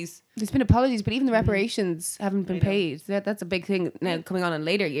apologies. There's been apologies, but even the reparations haven't been I know. paid. That's a big thing now coming on in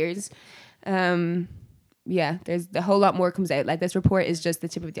later years. Yeah, there's a whole lot more comes out. Like this report is just the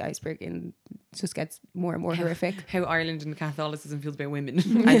tip of the iceberg and it just gets more and more horrific. How Ireland and Catholicism feels about women at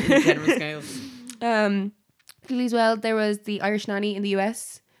the general scale. As well, there was the Irish nanny in the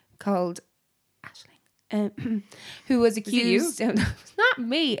US called Aisling, who was accused. It's not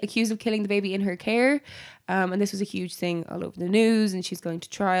me. Accused of killing the baby in her care, and this was a huge thing all over the news. And she's going to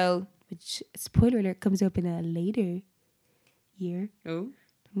trial, which spoiler alert comes up in a later year. Oh,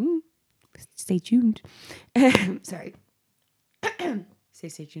 Stay tuned. Sorry.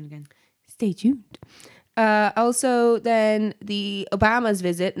 stay tuned again. Stay tuned. Also, then the Obama's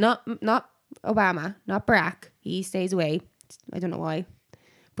visit, not Obama, not Barack. He stays away. I don't know why,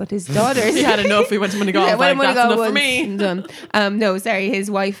 but his daughters. He had enough. He went to Monagal. Yeah, Like, when that's enough Monagal for was me. done. No, sorry, his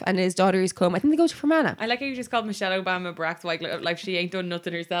wife and his daughters come. I think they go to Fermanagh. I like how you just called Michelle Obama Barack's wife like she ain't done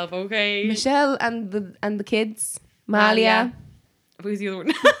nothing herself. Okay. Michelle and the kids, Malia, Who's the other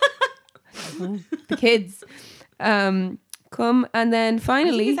one? the kids, come, and then I think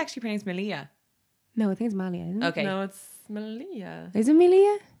finally, it's actually pronounced Malia. no, I think it's Malia. Isn't it? Okay. No, it's Malia. Is it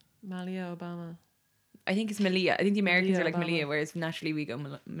Malia? Malia Obama. I think it's Malia. I think the Americans Malia are like Obama. Malia, whereas naturally we go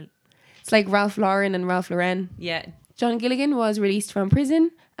It's like Ralph Lauren and Ralph Lauren. yeah. John Gilligan was released from prison,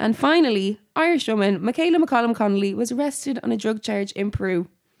 and finally, Irish woman Michaela McCollum Connolly was arrested on a drug charge in Peru.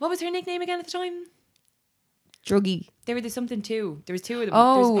 What was her nickname again at the time? Druggy. There were some two. There was two of them.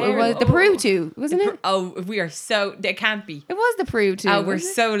 Oh, There's it was the Peru too, wasn't it? We are so. It can't be. It was the Peru too. Oh, we're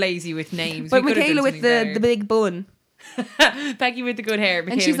wasn't it? so lazy with names. But We could have Michaela done with the something big bun. better. Becky with the good hair. And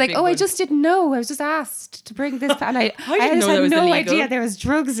Michaela she's with the like, big "Oh, I bun. just didn't know. I was just asked to bring this." And I didn't just know that had was no illegal. idea there was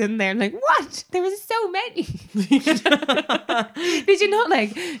drugs in there. I'm like, "What? There was so many." Did you not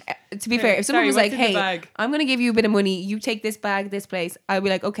like? To be fair, if someone Sorry, was what's like, in the "Hey, bag?" I'm gonna give you a bit of money. You take this bag, this place," I'd be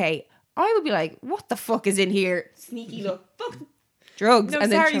like, "Okay." I would be like, "What the fuck is in here?" Sneaky look, fuck drugs, No, and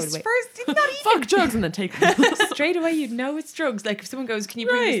sorry. then throw it away. First, it's not Fuck drugs and then take them. straight away. You'd know it's drugs. Like if someone goes, "Can you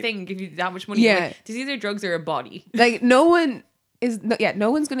bring this Right. thing?" and give you that much money. Yeah. You're like, it's either drugs or a body. Like no one is no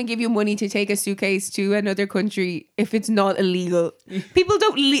one's gonna give you money to take a suitcase to another country if it's not illegal. People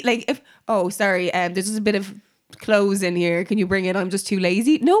don't like if sorry, there's just a bit of clothes in here, can you bring it? I'm just too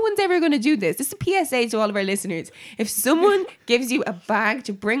lazy. No one's ever gonna do this. This is a PSA to all of our listeners. If someone gives you a bag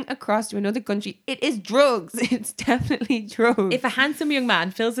to bring across to another country, it is drugs. It's definitely drugs. If a handsome young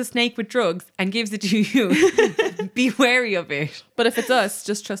man fills a snake with drugs and gives it to you, be wary of it. But if it's us,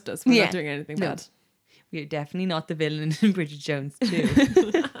 just trust us. We're Yeah. not doing anything No. bad. We're definitely not the villain in Bridget Jones too.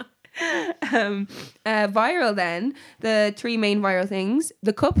 Viral then, the three main viral things.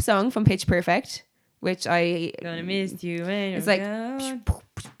 The Cup song from Pitch Perfect, which I Gonna miss you when it's you're like gone.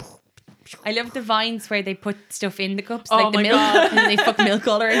 I love the vines where they put stuff in the cups, Oh like the my milk, God. and then they fuck milk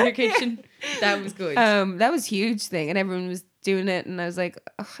all around their kitchen. That was good. that was a huge thing, and everyone was doing it, and I was like,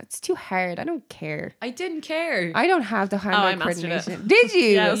 "Ugh, it's too hard. I don't care. I didn't care. I don't have the I hand-eye mastered it. coordination." Did you?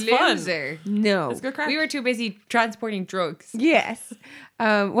 Yeah, it was fun. Loser. No. It's good crack. We were too busy transporting drugs. Yes.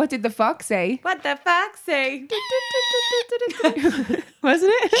 What did the fox say? What the fuck say?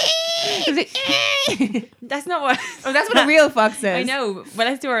 Wasn't it? It was like, That's not what. oh, that's what a real fox says. I know, but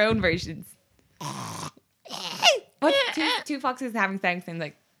let's do our own versions. What? Two foxes having sex and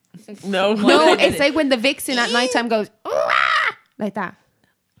like. No. No, it's like when the vixen at nighttime goes "Wah!" like that.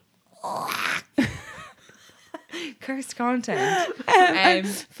 Cursed content.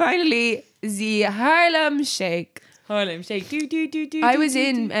 Finally, the Harlem Shake. Harlem Shake. Do. I was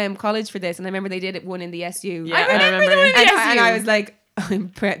in college for this, and I remember they did it one in the SU. Yeah, and I remember. and I was like, I'm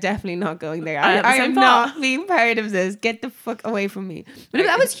definitely not going there. I had the I same am thought. not being part of this. Get the fuck away from me. But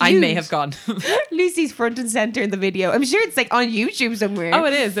that was huge. I may have gone. Lucy's front and center in the video. I'm sure it's like on YouTube somewhere. Oh,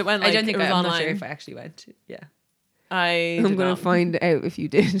 it is. It went like, I don't think it was I'm not online. sure if I actually went. Yeah. I'm I'm gonna find out if you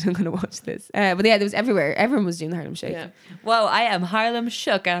did. I'm gonna watch this. But yeah, there was everywhere. Everyone was doing the Harlem Shake. Yeah. Well, I am Harlem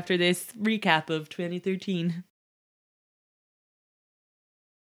shook after this recap of 2013.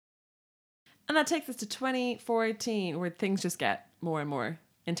 And that takes us to 2014, where things just get more and more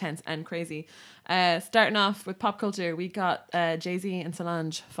intense and crazy. Starting off with pop culture, we got Jay-Z and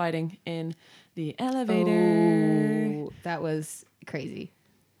Solange fighting in the elevator. Oh, that was crazy.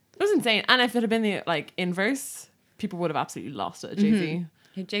 It was insane. And if it had been the like inverse, people would have absolutely lost it at Jay-Z.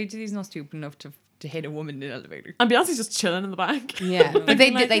 Hey, Jay-Z's not stupid enough to hit a woman in an elevator. And Beyonce's just chilling in the back. Yeah, but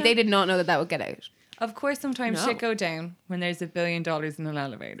they Like, did. Like, they did not know that would get out. Of course, sometimes No. shit go down when there's $1 billion in an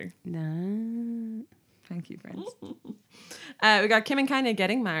elevator. No. Thank you, friends. We got Kim and Kanye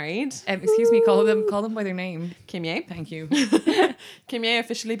getting married. Excuse me, call them by their name. Kim Ye. Thank you. Kim Ye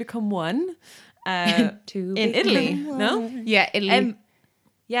officially become one. Two In Italy, no? Yeah, Italy,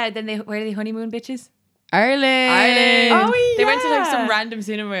 Yeah, then where are they honeymoon bitches? Ireland. Ireland. Oh, They went to like yeah. some random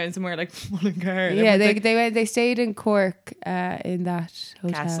cinema and somewhere like Mullingar. Yeah, they stayed in Cork in that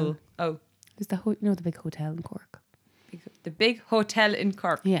hotel. Castle. Oh, There's the big hotel in Cork. the big hotel in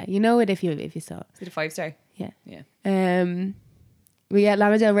Cork. Yeah, you know it if you saw it. Is it a 5-star? Yeah. Yeah. We got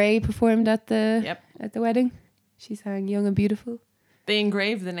Lana Del Rey performed at the Yep. at the wedding. She sang "Young and Beautiful." They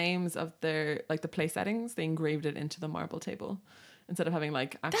engraved the names of their like the place settings. They engraved it into the marble table instead of having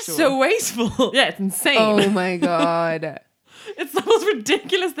like actual. That's so wasteful. Yeah, it's insane. Oh my god! It's the most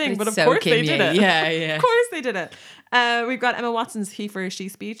ridiculous thing, but of so course they Kim did Ye. it. Yeah, yeah. Of course they did it. We've got Emma Watson's He for She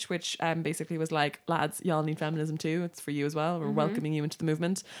speech, which basically was like, lads, y'all need feminism too. It's for you as well. We're welcoming you into the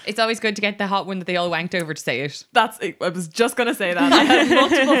movement. It's always good to get the hot one that they all wanked over to say it. That's it. I was just going to say that. I had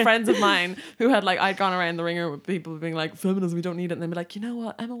multiple friends of mine who had like, I'd gone around the ringer with people being like, feminism, we don't need it. And they'd be like, you know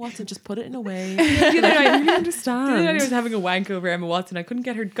what, Emma Watson, just put it in a way. I really understand. I was having a wank over Emma Watson. I couldn't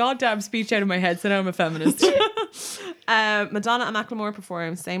get her goddamn speech out of my head, so now I'm a feminist. Madonna and Macklemore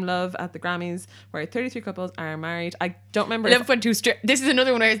perform Same Love at the Grammys, where 33 couples are married. I don't remember. I love when this is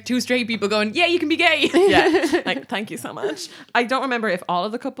another one where it's two straight people going, yeah, you can be gay. Yeah, like, thank you so much. I don't remember if all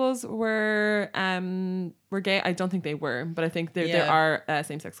of the couples were gay. I don't think they were, but I think there are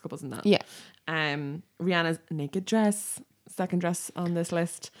same-sex couples in that. Yeah. Rihanna's naked dress, second dress on this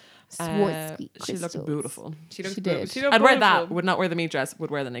list. Swarovski She looked crystals. beautiful. She looked She beautiful. did. She looked I'd wear beautiful. that. Would not wear the meat dress.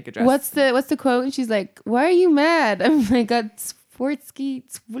 Would wear the naked dress. What's the quote? And she's like, "Why are you mad?" I'm like, "I got Swarovski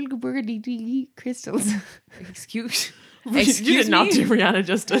crystals." Excuse you did not me? do Rihanna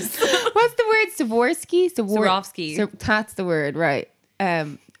justice. What's the word? Swarovski. Swarovski. That's the word, right?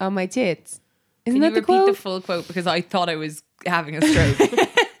 On my tits. Isn't Can you that the repeat quote? the full quote because I thought I was having a stroke.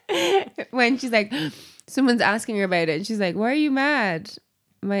 When she's like, someone's asking her about it, and she's like, "Why are you mad?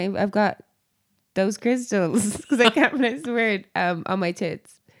 I've got those crystals," because I can't pronounce the word on my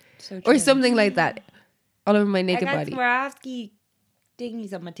tits or something like that, all over my naked body. Swarovski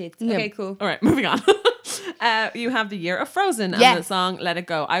dingies on my tits. Yeah. Okay, cool. All right, moving on. You have the year of Frozen and Yes. the song Let It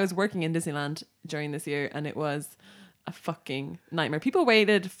Go. I was working in Disneyland during this year and it was a fucking nightmare. People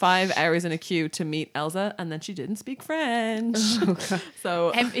waited 5 hours in a queue to meet Elsa and then she didn't speak French.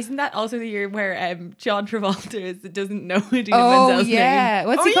 So Isn't that also the year where John Travolta doesn't know Idina Oh Menzel's name? yeah,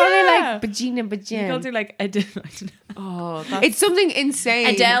 what's Oh, he calling yeah. her? Like Bagina He called her Bajin. like Adele. oh, that's It's something insane.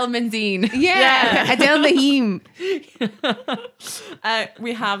 Adele Menzine. Yeah, Adele Nahim.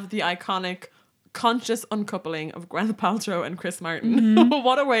 we have the iconic conscious uncoupling of Gwyneth Paltrow and Chris Martin.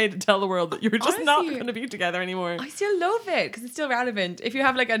 What a way to tell the world that you're just not Honestly, going to be together anymore. I still love it because it's still relevant. If you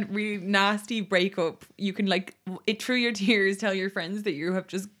have like a really nasty breakup, you can like it through your tears tell your friends that you have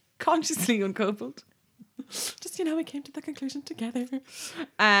just consciously uncoupled. Just, we came to the conclusion together.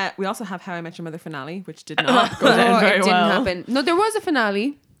 We also have How I Met Your Mother finale, which did not go down very it didn't well. happen. No, there was a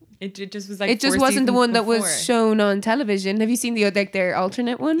finale. It just was like It just 4 wasn't the seasons one that before. was shown on television. Have you seen their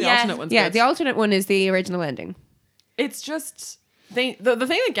alternate one? The Yeah. alternate one's Yeah, good. the alternate one is the original ending. It's just the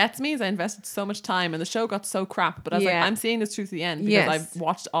thing that gets me is I invested so much time and the show got so crap, but I was like, Yeah. I'm seeing this through to the end because Yes. I've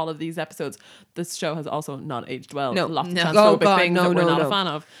watched all of these episodes. This show has also not aged well. No. Lots of No. transphobic Oh, God, things no, that we're no, not no. a fan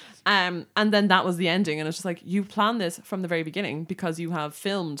of. And then that was the ending, and it's just like, you planned this from the very beginning because you have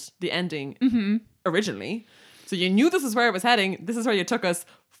filmed the ending originally, so you knew this is where it was heading. This is where you took us.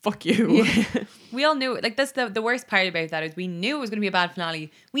 Fuck you. We all knew. Like that's the worst part about that is we knew it was going to be a bad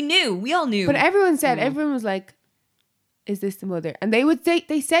finale. We all knew. But everyone was like, "Is this the mother?" And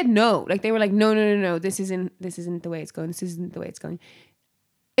they said no. Like they were like, "No. This isn't the way it's going. This isn't the way it's going."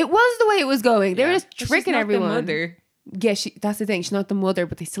 It was the way it was going. They were just But she's tricking not the everyone. mother. Yeah, that's the thing. She's not the mother,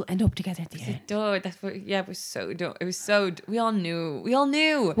 but they still end up together at the end. Duh, that's what. Yeah, it was so dumb. It was so. We all knew. We all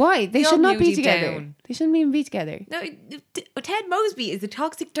knew. Why? They We all should not knew be deep together. down. They shouldn't even be together. No, Ted Mosby is a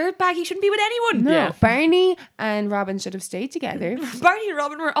toxic dirtbag. He shouldn't be with anyone. No, Yeah. Barney and Robin should have stayed together. Barney and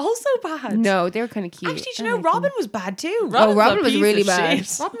Robin were also bad. No, they were kind of cute. Actually, do I you know liked them. Robin was bad too. Robin's Robin a was piece really of bad.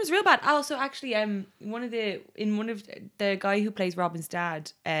 shit. Robin was real bad. Also, actually, one of the guy who plays Robin's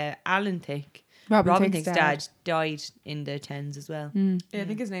dad, Alan Thicke. Robin Robin Thicke's Thicke's dad died in the 10s as well. Yeah, I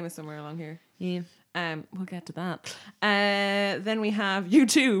think his name is somewhere along here. Yeah. We'll get to that. Then we have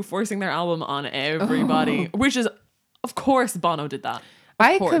U2 forcing their album on everybody, which is, of course, Bono did that.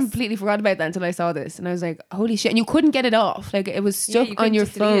 I course. completely forgot about that until I saw this, and I was like, "Holy shit!" And you couldn't get it off; like it was stuck you on couldn't your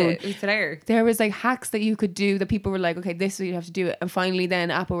just delete phone. it. It was there. There was like hacks that you could do that people were like, "Okay, this is what you have to do it," and finally, then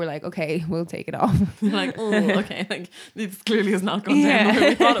Apple were like, "Okay, we'll take it off." Like, oh, okay, like this clearly has not gone down where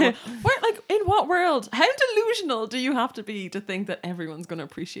we thought it would. Where, like, in what world? How delusional do you have to be to think that everyone's going to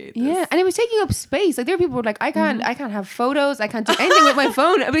appreciate this? Yeah, and it was taking up space. Like there were people who were like, I can't have photos, I can't do anything with my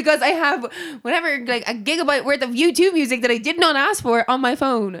phone because I have whatever, like a gigabyte worth of YouTube music that I did not ask for on my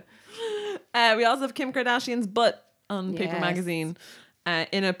phone. We also have Kim Kardashian's butt on Paper Yes. Magazine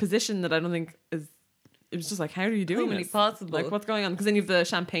in a position that I don't think is. It was just like, how are you doing Humanly this? possible. Like, what's going on? Because then you have the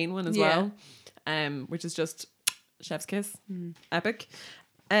champagne one as Yeah. well, which is just chef's kiss, epic.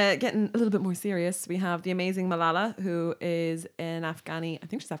 Getting a little bit more serious, we have the amazing Malala, who is an Afghani. I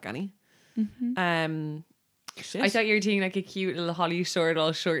think she's Afghani. Shit. I thought you were doing like a cute little Holly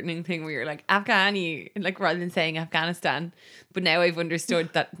Shortall shortening thing where you're like Afghani, like rather than saying Afghanistan. But now I've understood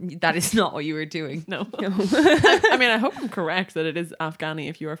that that is not what you were doing. No. I mean, I hope I'm correct that it is Afghani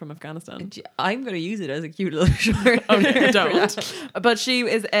if you are from Afghanistan. I'm going to use it as a cute little short. Oh, no, don't. But she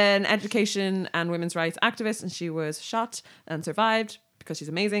is an education and women's rights activist, and she was shot and survived because she's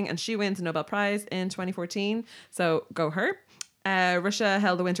amazing. And she wins a Nobel Prize in 2014. So go her. Russia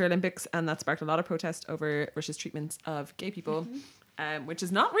held the Winter Olympics, and that sparked a lot of protest over Russia's treatment of gay people, which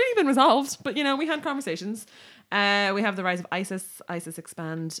has not really been resolved. But, you know, we had conversations. We have the rise of ISIS. ISIS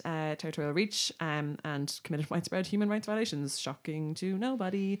expand territorial reach and committed widespread human rights violations. Shocking to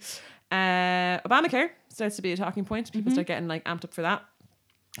nobody. Obamacare starts to be a talking point. People start getting like amped up for that.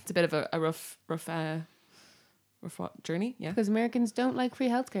 It's a bit of a rough journey. Yeah. Because Americans don't like free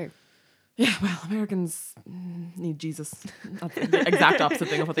healthcare. Yeah, well, Americans need Jesus. That's the exact opposite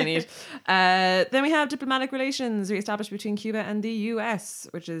thing of what they need. Then we have diplomatic relations reestablished between Cuba and the US,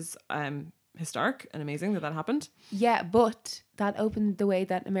 which is historic and amazing that happened. Yeah, but that opened the way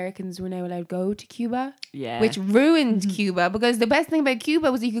that Americans were now allowed to go to Cuba. Yeah. Which ruined Cuba, because the best thing about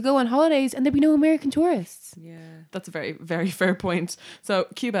Cuba was that you could go on holidays and there'd be no American tourists. Yeah. That's a very, very fair point. So,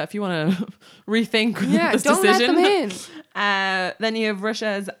 Cuba, if you want to rethink this don't decision. let them in. Then you have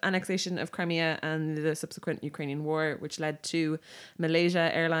Russia's annexation of Crimea and the subsequent Ukrainian war, which led to Malaysia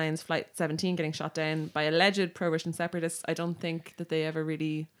Airlines Flight 17 getting shot down by alleged pro-Russian separatists. I don't think that they ever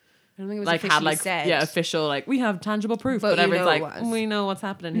really I don't think it was like had like said. official like we have tangible proof, But but you everyone's know like it was. we know what's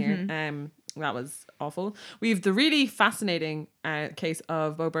happening here. That was awful. We have the really fascinating case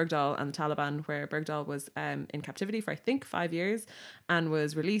of Bo Bergdahl and the Taliban, where Bergdahl was in captivity for I think 5 years and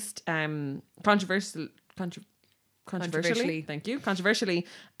was released controversially, thank you, controversially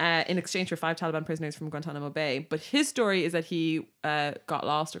in exchange for 5 Taliban prisoners from Guantanamo Bay. But his story is that he got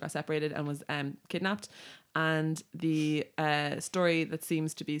lost or got separated and was kidnapped. And the story that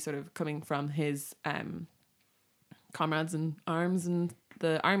seems to be sort of coming from his comrades in arms and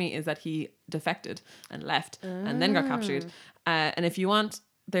the army is that he defected and left and then got captured. And if you want,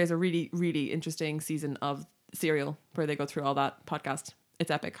 there's a really, really interesting season of Serial where they go through all that podcast.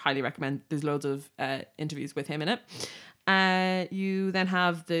 It's epic. Highly recommend. There's loads of interviews with him in it. You then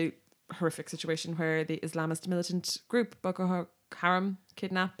have the horrific situation where the Islamist militant group Boko Haram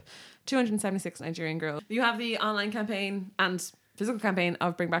kidnap 276 Nigerian girls. You have the online campaign and physical campaign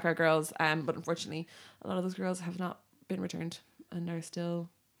of Bring Back Our Girls, but unfortunately a lot of those girls have not been returned and are still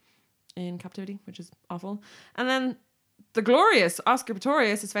in captivity, which is awful. And then the glorious Oscar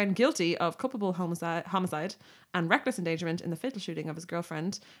Pistorius is found guilty of culpable homicide and reckless endangerment in the fatal shooting of his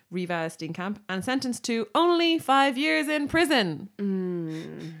girlfriend, Riva Steenkamp, and sentenced to only 5 years in prison.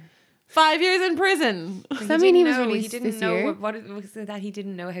 5 years in prison. Does that mean he was He released didn't this know year? what it was that he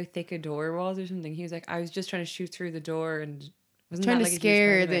didn't know how thick a door was or something. He was like, I was just trying to shoot through the door and wasn't Trying that to like a huge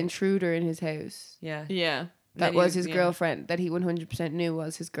scare part of the it? intruder in his house. Yeah. Yeah. That Then was he- his yeah. girlfriend, that he 100% knew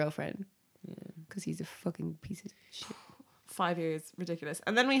was his girlfriend. Because he's a fucking piece of shit. 5 years, ridiculous.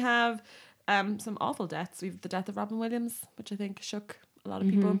 And then we have some awful deaths. We have the death of Robin Williams, which I think shook a lot of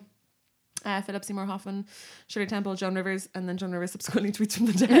people. Philip Seymour Hoffman, Shirley Temple, Joan Rivers, and then Joan Rivers subsequently tweets from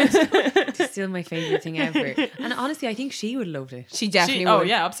the dead. It's still my favourite thing ever. And honestly, I think she would have loved it. She definitely Oh would.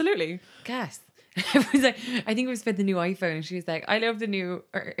 yeah, absolutely. Gas. I was like, I think it was about the new iPhone, and she was like, I love the new,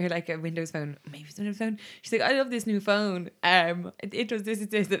 or like a Windows phone. Maybe it's a Windows phone. She's like, I love this new phone. It does this,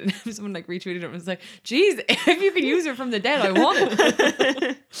 and someone like retweeted it and was like, geez, if you can use it from the dead, I want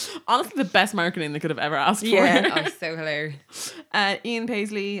it. Honestly, the best marketing they could have ever asked for. Oh, so hilarious. Ian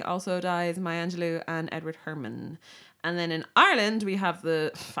Paisley also dies, Maya Angelou, and Edward Herman. And then in Ireland, we have the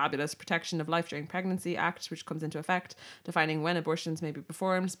fabulous Protection of Life During Pregnancy Act, which comes into effect, defining when abortions may be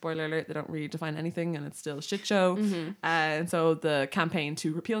performed. Spoiler alert, they don't really define anything and it's still a shit show. And so the campaign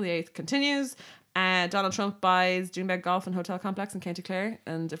to repeal the 8th continues. Donald Trump buys Junebeg Golf and Hotel Complex in County Clare.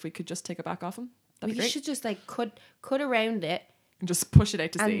 And if we could just take it back off him, that'd We be great. should just like cut around it. And just push it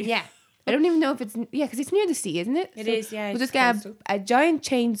out to And sea. yeah. I don't even know if it's, because it's near the sea, isn't it? It is, yeah, We'll it's just get coastal. a giant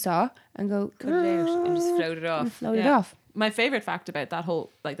chainsaw and go, Cut it out and just float it and off. float it Yeah. off. My favorite fact about that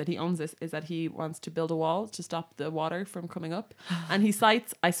whole, like that he owns this, is that he wants to build a wall to stop the water from coming up. And he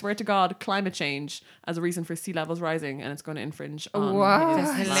cites, I swear to God, climate change as a reason for sea levels rising, and it's going to infringe on Wow. his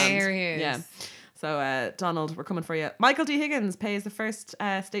That's land. hilarious. Yeah. So, Donald, we're coming for you. Michael D. Higgins pays the first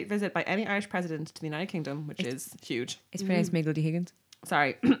state visit by any Irish president to the United Kingdom, which is huge. It's pronounced Miggle D. Higgins.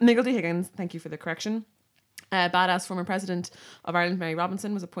 Sorry, Miguel D. Higgins, thank you for the correction. Badass former president of Ireland, Mary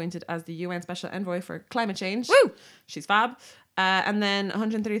Robinson, was appointed as the UN Special Envoy for Climate Change. Woo! She's fab. And then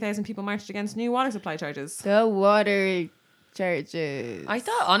 130,000 people marched against new water supply charges. The water charges. I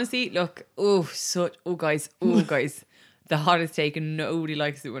thought, honestly, look, guys, the hottest take, and nobody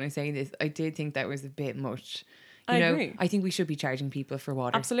likes it when I say this. I did think that was a bit much. You I know, agree. I think we should be charging people for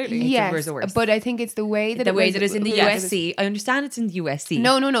water. Absolutely. It's a Yes, resource. but I think it's the way that the way that was it's in the Yes. USC. I understand it's in the USC.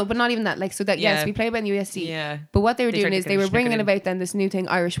 No, but not even that. Like, so that, yes, Yeah. we play about in the USC. Yeah. But what they were They doing tried to is kind they of were sneak it bringing in. about then this new thing,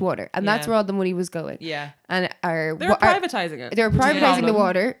 Irish water. And that's Yeah. where all the money was going. Yeah. And They're privatizing it. They were which is a privatizing the problem.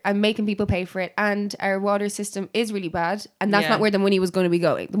 water and making people pay for it. And our water system is really bad. And that's Yeah. not where the money was going to be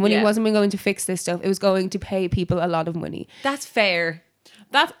going. The money Yeah. wasn't going to fix this stuff. It was going to pay people a lot of money. That's fair.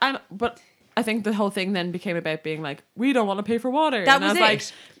 But I think the whole thing then became about being like, we don't want to pay for water. That And I was like,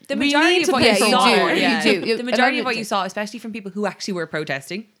 it. The we majority need of to what pay you for saw, water. yeah. You do. The majority of what And you saw, especially from people who actually were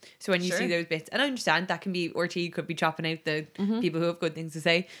protesting. So when you Sure. see those bits, and I understand that can be, RT could be chopping out the people who have good things to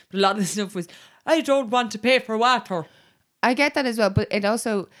say, but a lot of the stuff was, I don't want to pay for water. I get that as well, but it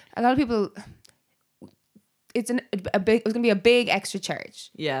also, a lot of people, it was going to be a big extra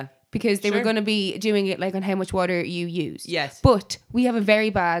charge Yeah. because they were Sure. going to be doing it like on how much water you use. Yes. But we have a very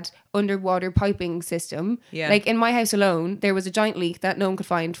bad underwater piping system. Yeah. Like in my house alone, there was a giant leak that no one could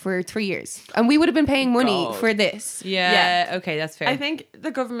find for 3 years. And we would have been paying money God. for this. Yeah. Okay, that's fair. I think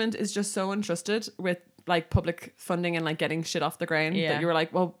the government is just so untrusted with like public funding and like getting shit off the ground Yeah. that you're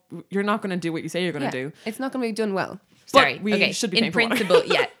like, well, you're not going to do what you say you're going Yeah. to do. It's not going to be done well. Sorry. we okay. should be in paying for water.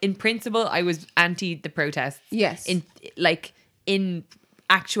 principle, yeah. In principle, I was anti the protests. Yes. In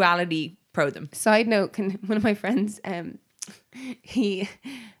actuality, pro them. Side note, one of my friends, he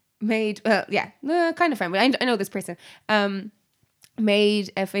made, kind of friend, but I know this person,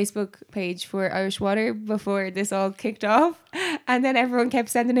 made a Facebook page for Irish Water before this all kicked off, and then everyone kept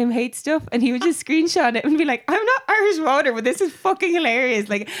sending him hate stuff, and he would just screenshot it and be like, I'm not Irish Water, but this is fucking hilarious.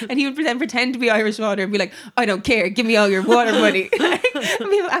 Like, and he would then pretend to be Irish Water and be like, I don't care, give me all your water money. And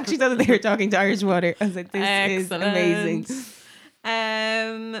people actually thought that they were talking to Irish Water. I was like, this is amazing.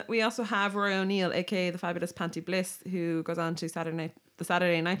 We also have Roy O'Neill, aka the fabulous Panty Bliss, who goes on to the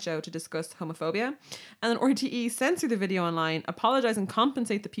Saturday Night Show to discuss homophobia. And then RTE censor the video online, apologise and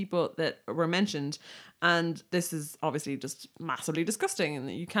compensate the people that were mentioned. And this is obviously just massively disgusting, and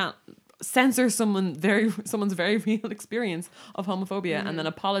you can't censor someone's very real experience of homophobia and then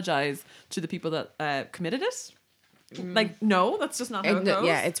apologise to the people that committed it. Like, no, that's just not how it goes.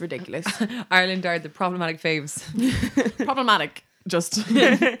 Yeah, it's ridiculous. Ireland are the problematic faves. Problematic. Just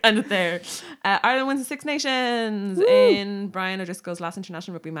end it there. Ireland wins the Six Nations in Brian O'Driscoll's last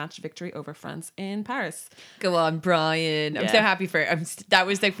international rugby match victory over France in Paris. Go on, Brian. I'm Yeah. so happy for that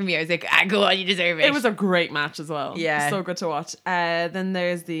was like for me. I was like, go on, you deserve it. It was a great match as well. Yeah. So good to watch. Then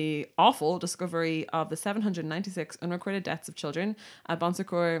there's the awful discovery of the 796 unrecorded deaths of children at Bon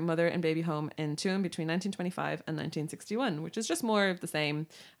Secours Mother and Baby Home in Tuam between 1925 and 1961, which is just more of the same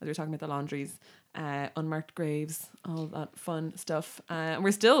as we were talking about the laundries. Unmarked graves, all that fun stuff. And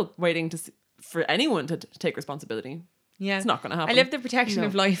we're still waiting for anyone to take responsibility. Yeah, It's not going to happen. I love the Protection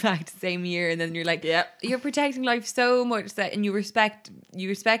of Life Act the same year, and then you're like, Yeah. you're protecting life so much that, and you respect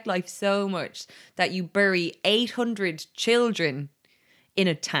life so much that you bury 800 children in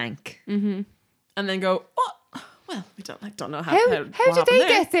a tank. And then go, oh, well, I don't know how How what did happened they there.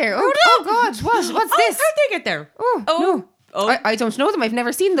 get there? Oh God, what's this? How'd they get there? Oh, no. I don't know them. I've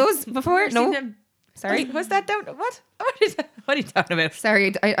never seen those before. Never No. seen them. Sorry. Was that down? What? What are you talking about?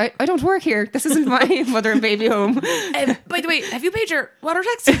 Sorry, I don't work here. This isn't my mother and baby home. By the way, have you paid your water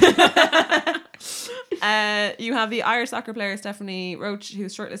tax? You have the Irish soccer player Stephanie Roach,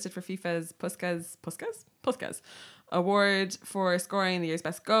 who's shortlisted for FIFA's Puskas award for scoring the year's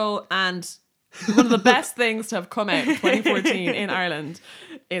best goal. And one of the best things to have come out in 2014 in Ireland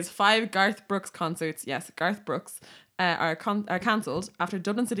is 5 Garth Brooks concerts. Yes, Garth Brooks are cancelled after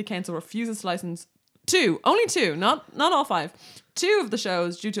Dublin City Council refuses to license only two, not all 5. 2 of the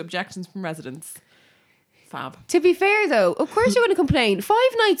shows due to objections from residents. Fab. To be fair, though, of course you're going to complain. 5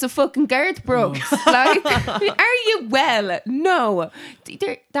 nights of fucking Garth Brooks. Like, are you well? No.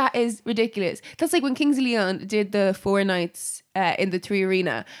 That is ridiculous. That's like when Kings of Leon did the 4 nights in the 3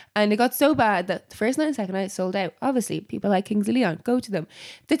 Arena, and it got so bad that the first night and second night sold out. Obviously, people like Kings of Leon, go to them.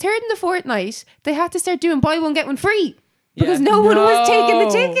 The 3rd and the 4th night, they had to start doing buy one, get one free. Because no one was taking the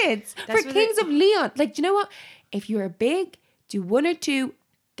tickets That's for what Kings of Leon. Like, do you know what? If you're big, do 1 or 2,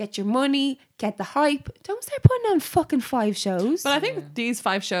 get your money, get the hype. Don't start putting on fucking 5 shows. But I think these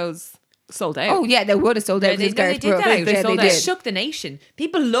 5 shows sold out. Oh yeah, they would have sold out. They because Garth did that. Brooks. They Yeah, sold they out. did. Shook the nation.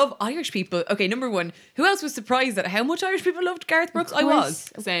 People love Irish people. Okay, number one. Who else was surprised at how much Irish people loved Garth Brooks? I was.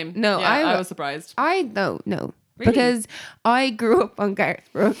 Same. No, Yeah, I I was surprised. No. Because I grew up on Garth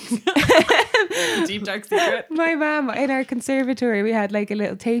Brooks. Deep dark secret. My mum, in our conservatory, we had like a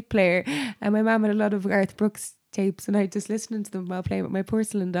little tape player, and my mum had a lot of Garth Brooks tapes and I just listening to them while playing with my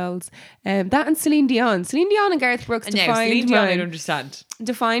porcelain dolls. That and Celine Dion. Celine Dion and Garth Brooks And now, Celine Dion, I don't understand.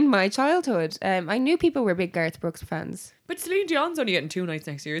 defined my childhood. I knew people were big Garth Brooks fans. But Celine Dion's only getting 2 nights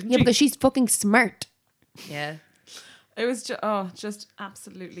next year, isn't Yeah, she? because she's fucking smart. Yeah. It was just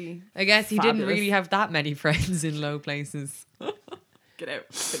absolutely. I guess he didn't Fabulous. really have that many friends in low places. Get out.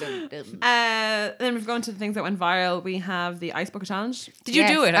 Then we've gone to the things that went viral. We have the Ice Bucket Challenge. Did you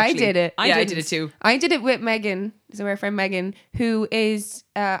Yes, do it? I Actually? did it. I did it too. I did it with Megan, so our friend Megan, who is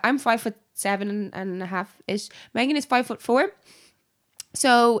I'm 5'7.5" ish. Megan is 5'4".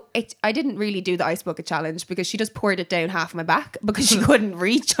 So I didn't really do the ice bucket challenge because she just poured it down half my back because she couldn't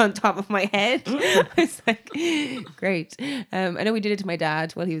reach on top of my head. I was like, great. I know we did it to my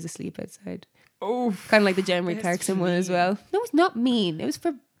dad while he was asleep outside. Oh, Kind of like the Jeremy Clarkson one as well. No, it's not mean. It was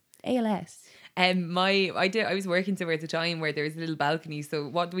for ALS. I was working somewhere at the time where there was a little balcony. So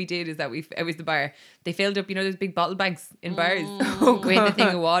what we did is that it was the bar. They filled up, those big bottle banks in bars with a thing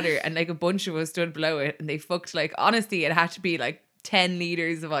of water, and like a bunch of us stood below it, and they fucked like, honestly, it had to be like 10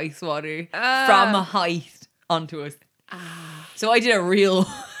 liters of ice water from a height onto us. So I did a real.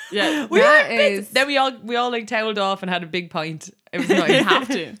 yeah. We That were bits. is- Then we all like toweled off and had a big pint. It was nice. You have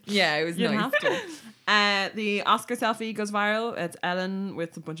to. Yeah, it was You nice. have to. The Oscar selfie goes viral. It's Ellen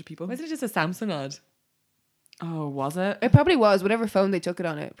with a bunch of people. Wasn't it just a Samsung ad? Oh, was it? It probably was. Whatever phone they took it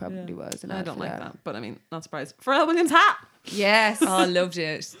on, it probably was. And I don't like that. But I mean, not surprised. Pharrell Williams' hat. Yes. Oh, I loved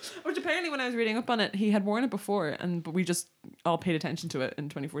it. Which apparently when I was reading up on it, he had worn it before, but we just all paid attention to it in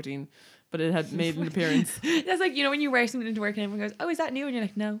 2014. But it had made an appearance. That's like, when you wear something into work and everyone goes, "Oh, is that new?" And you're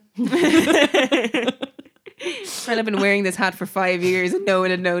like, "No." I've been wearing this hat for 5 years and no one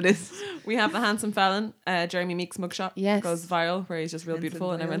had noticed. We have the handsome felon, Jeremy Meek's mugshot. Yes. Goes viral, where he's just real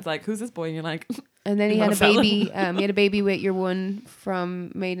beautiful, and everyone's like, "Who's this boy?" And you're like, And then he Not had a a fella. baby. He had a baby with your one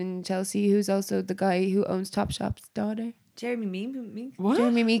from Made in Chelsea, who's also the guy who owns Topshop's daughter. Jeremy me. "What?"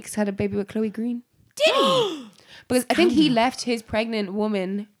 Jeremy Meeks had a baby with Chloe Green. Did he? Because I think he left his pregnant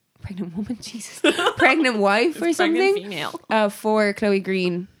Jesus, pregnant wife or Pregnant something female. for Chloe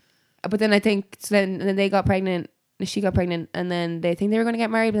Green. But then I think then they got pregnant. She got pregnant, and then they think they were going to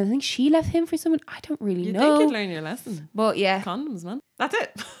get married. But I think she left him for someone. I don't really You know. think you'd learn your lesson? But yeah, Condoms, man. That's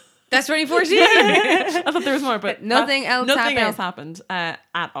it. That's 2014. I thought there was more, but Nothing else Nothing happened. else happened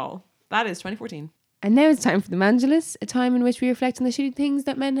at all. That is 2014. And now it's time for the Mangelus, a time in which we reflect on the shitty things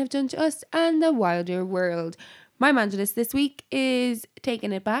that men have done to us and the wilder world. My Mangelus this week is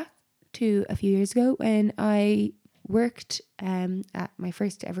taking it back to a few years ago when I worked at my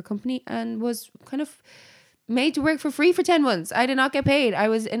first ever company and was kind of made to work for free for 10 months. I did not get paid. I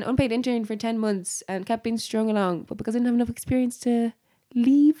was an unpaid intern for 10 months and kept being strung along. But because I didn't have enough experience to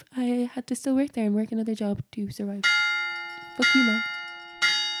leave, I had to still work there and work another job to survive. Fuck you, man.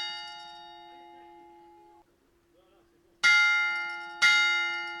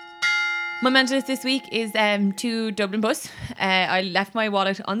 My mental this week is to Dublin bus. I left my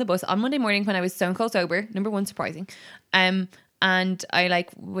wallet on the bus on Monday morning when I was stone cold sober. Number one, surprising. And I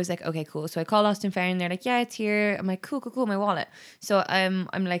was like, okay, cool. So I called Austin Fair and they're like, yeah, it's here. I'm like, cool, my wallet. So I'm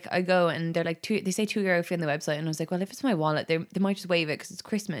like, I go and they're like, they say €2 fee on the website. And I was like, well, if it's my wallet, they might just waive it because it's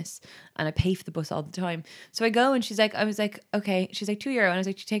Christmas and I pay for the bus all the time. So I go and I was like, okay. She's like, €2. And I was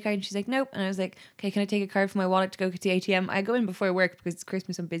like, do you take a card? And she's like, nope. And I was like, okay, can I take a card from my wallet to go to the ATM? I go in before work because it's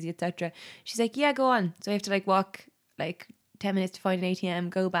Christmas, I'm busy, etc. She's like, yeah, go on. So I have to walk 10 minutes to find an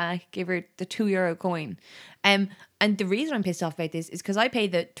ATM, go back, give her the €2 coin. And the reason I'm pissed off about this is because I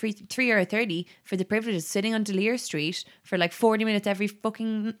paid the €3.30 for the privilege of sitting on Delir Street for 40 minutes every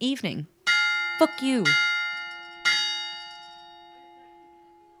fucking evening. Fuck you.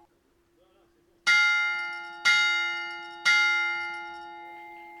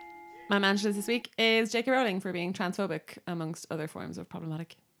 My mantra this week is J.K. Rowling for being transphobic, amongst other forms of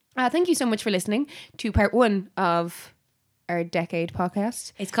problematic. Thank you so much for listening to part 1 of our decade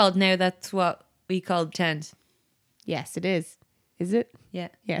podcast. It's called Now That's What We Called Tent. Yes, it is. Is it? Yeah.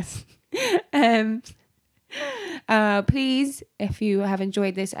 Yes. Please, if you have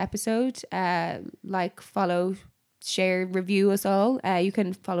enjoyed this episode, follow, share, review us all. You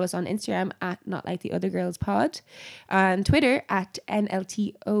can follow us on Instagram at Not Like the Other Girls Pod, on Twitter at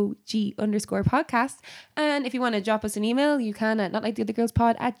NLTOG_podcast. And if you want to drop us an email, you can at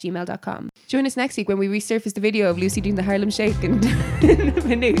notliketheothergirlspod@gmail.com. Join us next week when we resurface the video of Lucy doing the Harlem Shake and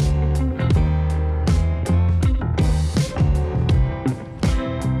Manu.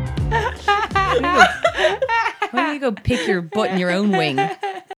 Why don't you go pick your butt in your own wing?